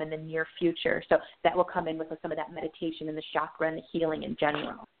work with them in the near future. So that will come in with some of that meditation and the chakra and the healing in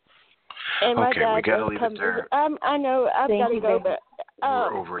general. And my dad we gotta does leave come it there. visit. I know I've got to go, but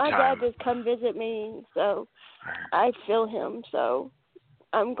We're over my time. dad does come visit me, so I feel him. So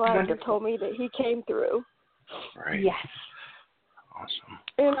I'm glad you told me that he came through. Right. Yes. Awesome.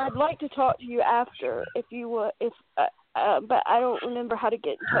 And I'd like to talk to you after, if you would, but I don't remember how to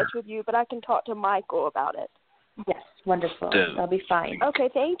get in touch with you. But I can talk to Michael about it. Yes, wonderful. That'll be fine. Okay,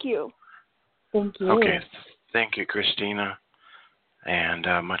 thank you. Thank you. Okay, thank you, Christina. And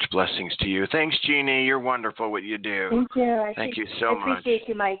much blessings to you. Thanks, Jeannie. You're wonderful what you do. Thank you. Thank you so much. I appreciate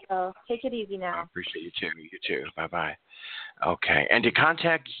you, Michael. Take it easy now. I appreciate you too. You too. Bye-bye. Okay. And to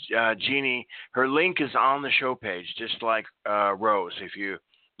contact Jeannie, her link is on the show page, just like Rose,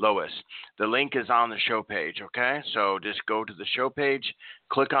 Lois. The link is on the show page, okay? So just go to the show page,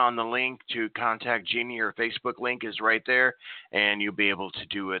 click on the link to contact Jeannie. Her Facebook link is right there, and you'll be able to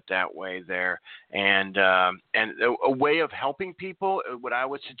do it that way there. And a way of helping people, what I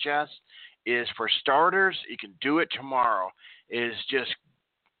would suggest is, for starters, you can do it tomorrow, is just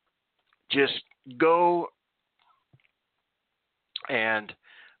go and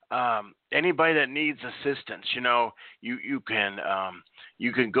anybody that needs assistance, you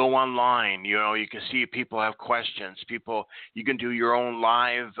can go online, you can see people have questions, you can do your own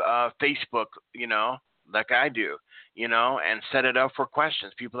live Facebook, like I do, and set it up for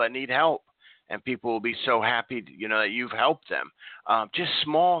questions, people that need help, and people will be so happy, that you've helped them. Just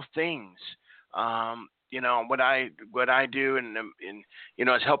small things, what I do and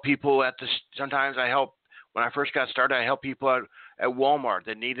is help people sometimes I help. When I first got started, I helped people at Walmart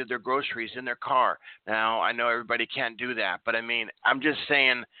that needed their groceries in their car. Now, I know everybody can't do that, but I'm just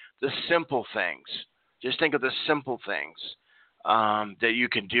saying the simple things. Just think of the simple things that you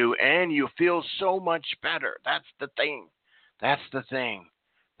can do, and you feel so much better. That's the thing.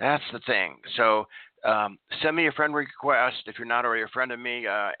 So send me a friend request if you're not already a friend of me,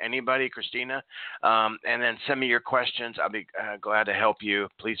 anybody, Christina, and then send me your questions. I'll be glad to help you.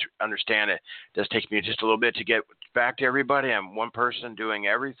 Please understand it does take me just a little bit to get back to everybody. I'm one person doing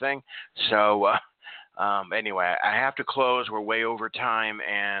everything. So anyway, I have to close. We're way over time.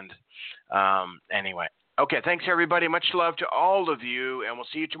 And anyway, okay, thanks, everybody. Much love to all of you, and we'll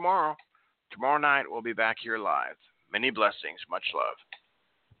see you tomorrow. Tomorrow night, we'll be back here live. Many blessings. Much love.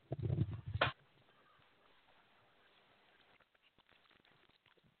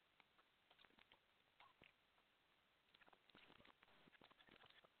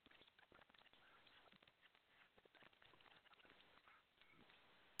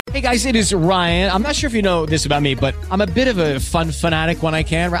 Hey guys, it is Ryan. I'm not sure if you know this about me, but I'm a bit of a fun fanatic when I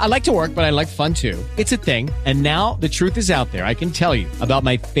can. I like to work, but I like fun too. It's a thing. And now the truth is out there. I can tell you about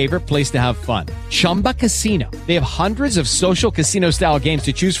my favorite place to have fun. Chumba Casino. They have hundreds of social casino style games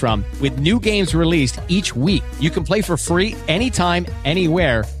to choose from with new games released each week. You can play for free anytime,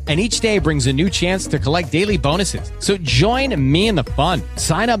 anywhere. And each day brings a new chance to collect daily bonuses. So join me in the fun.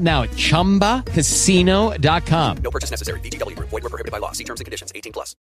 Sign up now at ChumbaCasino.com. No purchase necessary. VGW. Void where prohibited by law. See terms and conditions. 18+.